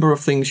number of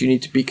things you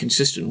need to be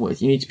consistent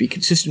with. You need to be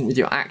consistent with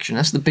your action.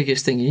 That's the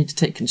biggest thing. You need to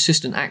take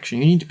consistent action.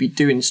 You need to be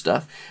doing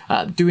stuff,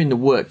 doing the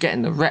work,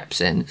 getting the reps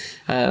in.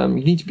 You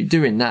need to be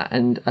doing that,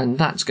 and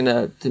that's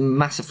going to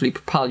massively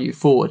propel you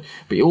forward.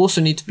 But you also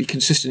need to be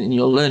consistent in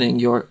your learning,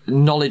 your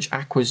knowledge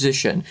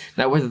acquisition.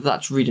 Now, whether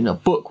that's reading a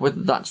book,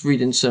 whether that's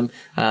reading some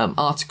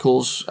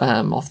articles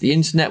off the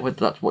internet, whether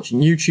that's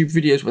watching YouTube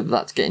videos, whether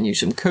that's getting you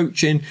some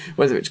coaching,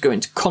 whether it's going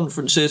to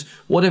conferences,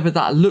 whatever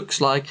that looks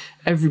like,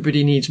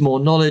 everybody needs more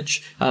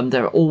knowledge.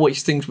 There are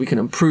always things we can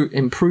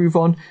improve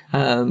on.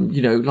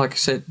 Like I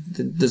said,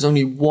 there's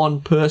only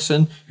one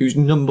person who's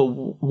number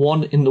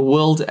one in the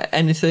world at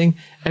anything.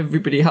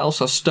 Everybody else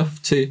has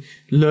stuff to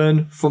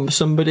learn from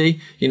somebody.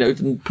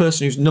 The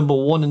person who's number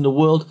one in the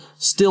world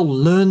still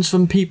learns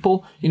from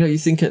people. You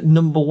think at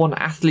number one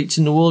athletes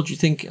in the world, you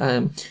think,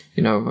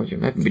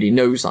 everybody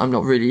knows that I'm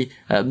not really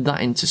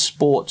that into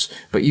sports,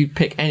 but you'd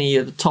pick any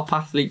of the top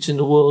athletes in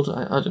the world.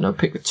 I don't know,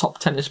 pick the top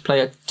tennis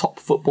player, top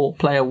football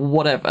player,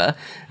 whatever.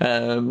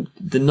 The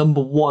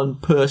number one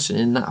person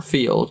in that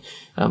field.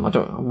 I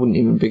wouldn't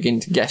even begin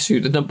to guess who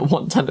the number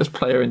one tennis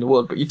player in the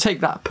world, but you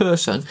take that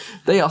person,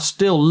 they are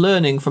still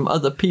learning from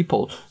other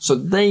people. So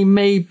they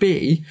may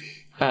be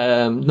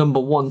number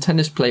one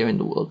tennis player in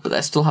the world, but they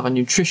still have a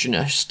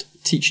nutritionist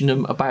teaching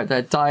them about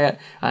their diet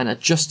and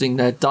adjusting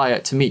their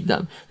diet to meet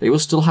them. They will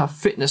still have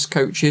fitness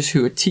coaches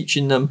who are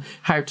teaching them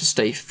how to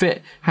stay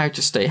fit, how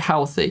to stay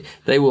healthy.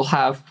 They will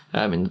have,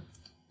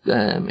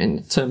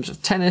 in terms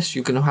of tennis,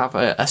 you're going to have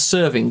a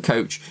serving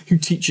coach who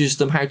teaches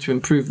them how to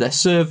improve their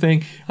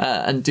serving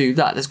and do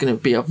that. There's going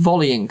to be a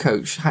volleying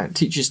coach who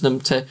teaches them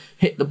to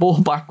hit the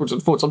ball backwards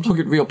and forwards. I'm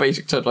talking real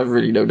basic terms. I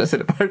really know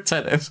nothing about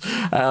tennis.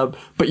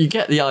 But you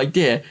get the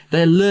idea.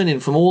 They're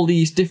learning from all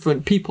these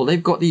different people.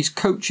 They've got these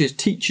coaches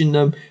teaching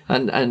them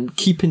and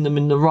keeping them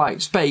in the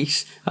right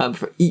space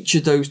for each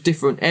of those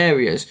different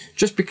areas.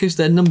 Just because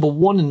they're number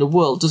one in the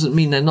world doesn't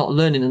mean they're not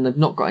learning and they've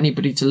not got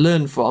anybody to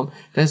learn from.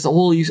 There's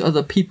all these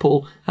other people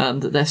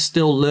that they're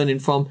still learning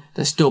from,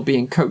 they're still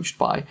being coached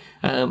by.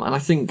 And I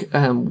think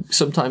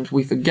sometimes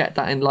we forget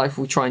that in life.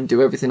 We try and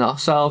do everything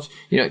ourselves,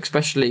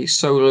 especially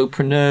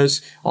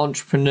solopreneurs,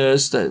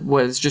 entrepreneurs,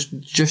 where it's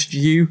just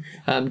you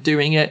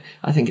doing it.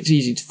 I think it's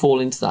easy to fall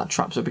into that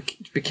trap, so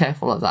be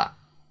careful of that.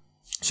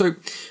 So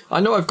I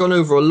know I've gone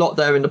over a lot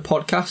there in the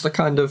podcast. I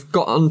kind of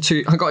got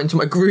into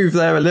my groove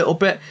there a little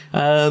bit.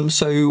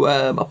 So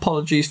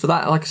apologies for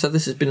that. Like I said,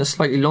 this has been a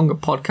slightly longer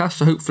podcast.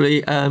 So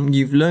hopefully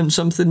you've learned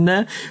something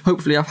there.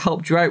 Hopefully I've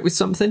helped you out with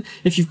something.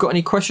 If you've got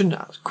any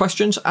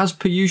questions, as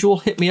per usual,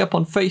 hit me up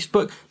on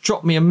Facebook,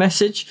 drop me a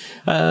message,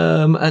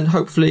 and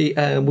hopefully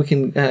we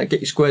can get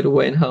you squared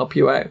away and help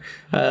you out.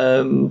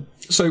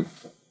 So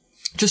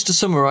just to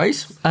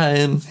summarise,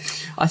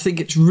 I think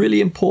it's really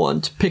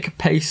important to pick a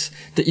pace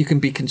that you can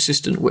be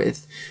consistent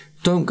with.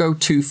 Don't go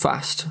too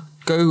fast.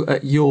 Go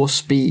at your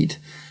speed.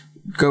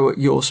 Go at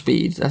your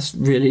speed. That's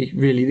really,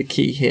 really the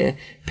key here.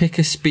 Pick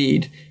a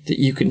speed that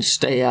you can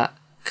stay at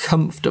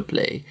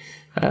comfortably.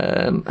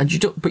 But you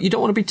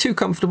don't want to be too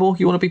comfortable.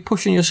 You want to be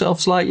pushing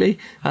yourself slightly,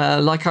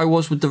 like I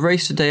was with the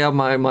race today.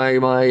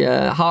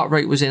 My heart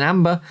rate was in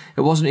amber.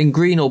 It wasn't in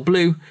green or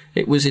blue.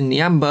 It was in the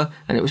amber,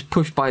 and it was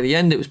pushed by the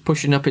end. It was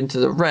pushing up into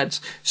the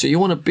reds. So you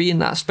want to be in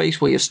that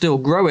space where you're still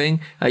growing.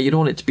 You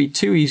don't want it to be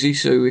too easy.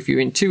 So if you're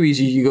in too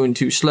easy, you're going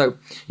too slow.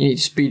 You need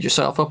to speed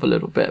yourself up a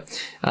little bit.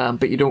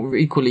 But you don't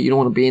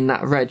want to be in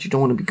that red. You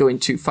don't want to be going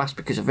too fast,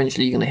 because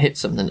eventually you're going to hit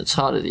something that's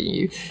harder than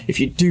you. If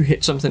you do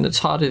hit something that's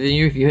harder than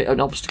you, if you hit an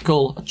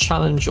obstacle, a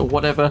challenge or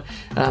whatever,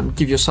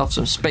 give yourself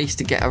some space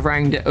to get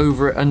around it,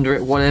 over it, under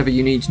it, whatever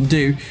you need to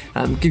do.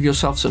 Give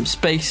yourself some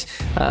space,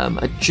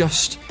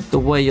 adjust the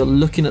way you're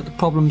looking at the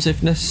problems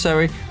if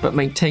necessary, but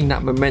maintain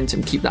that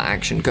momentum, keep that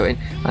action going,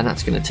 and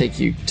that's going to take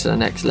you to the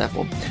next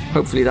level.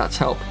 Hopefully that's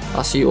helped.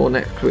 I'll see you all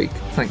next week.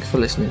 Thanks for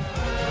listening.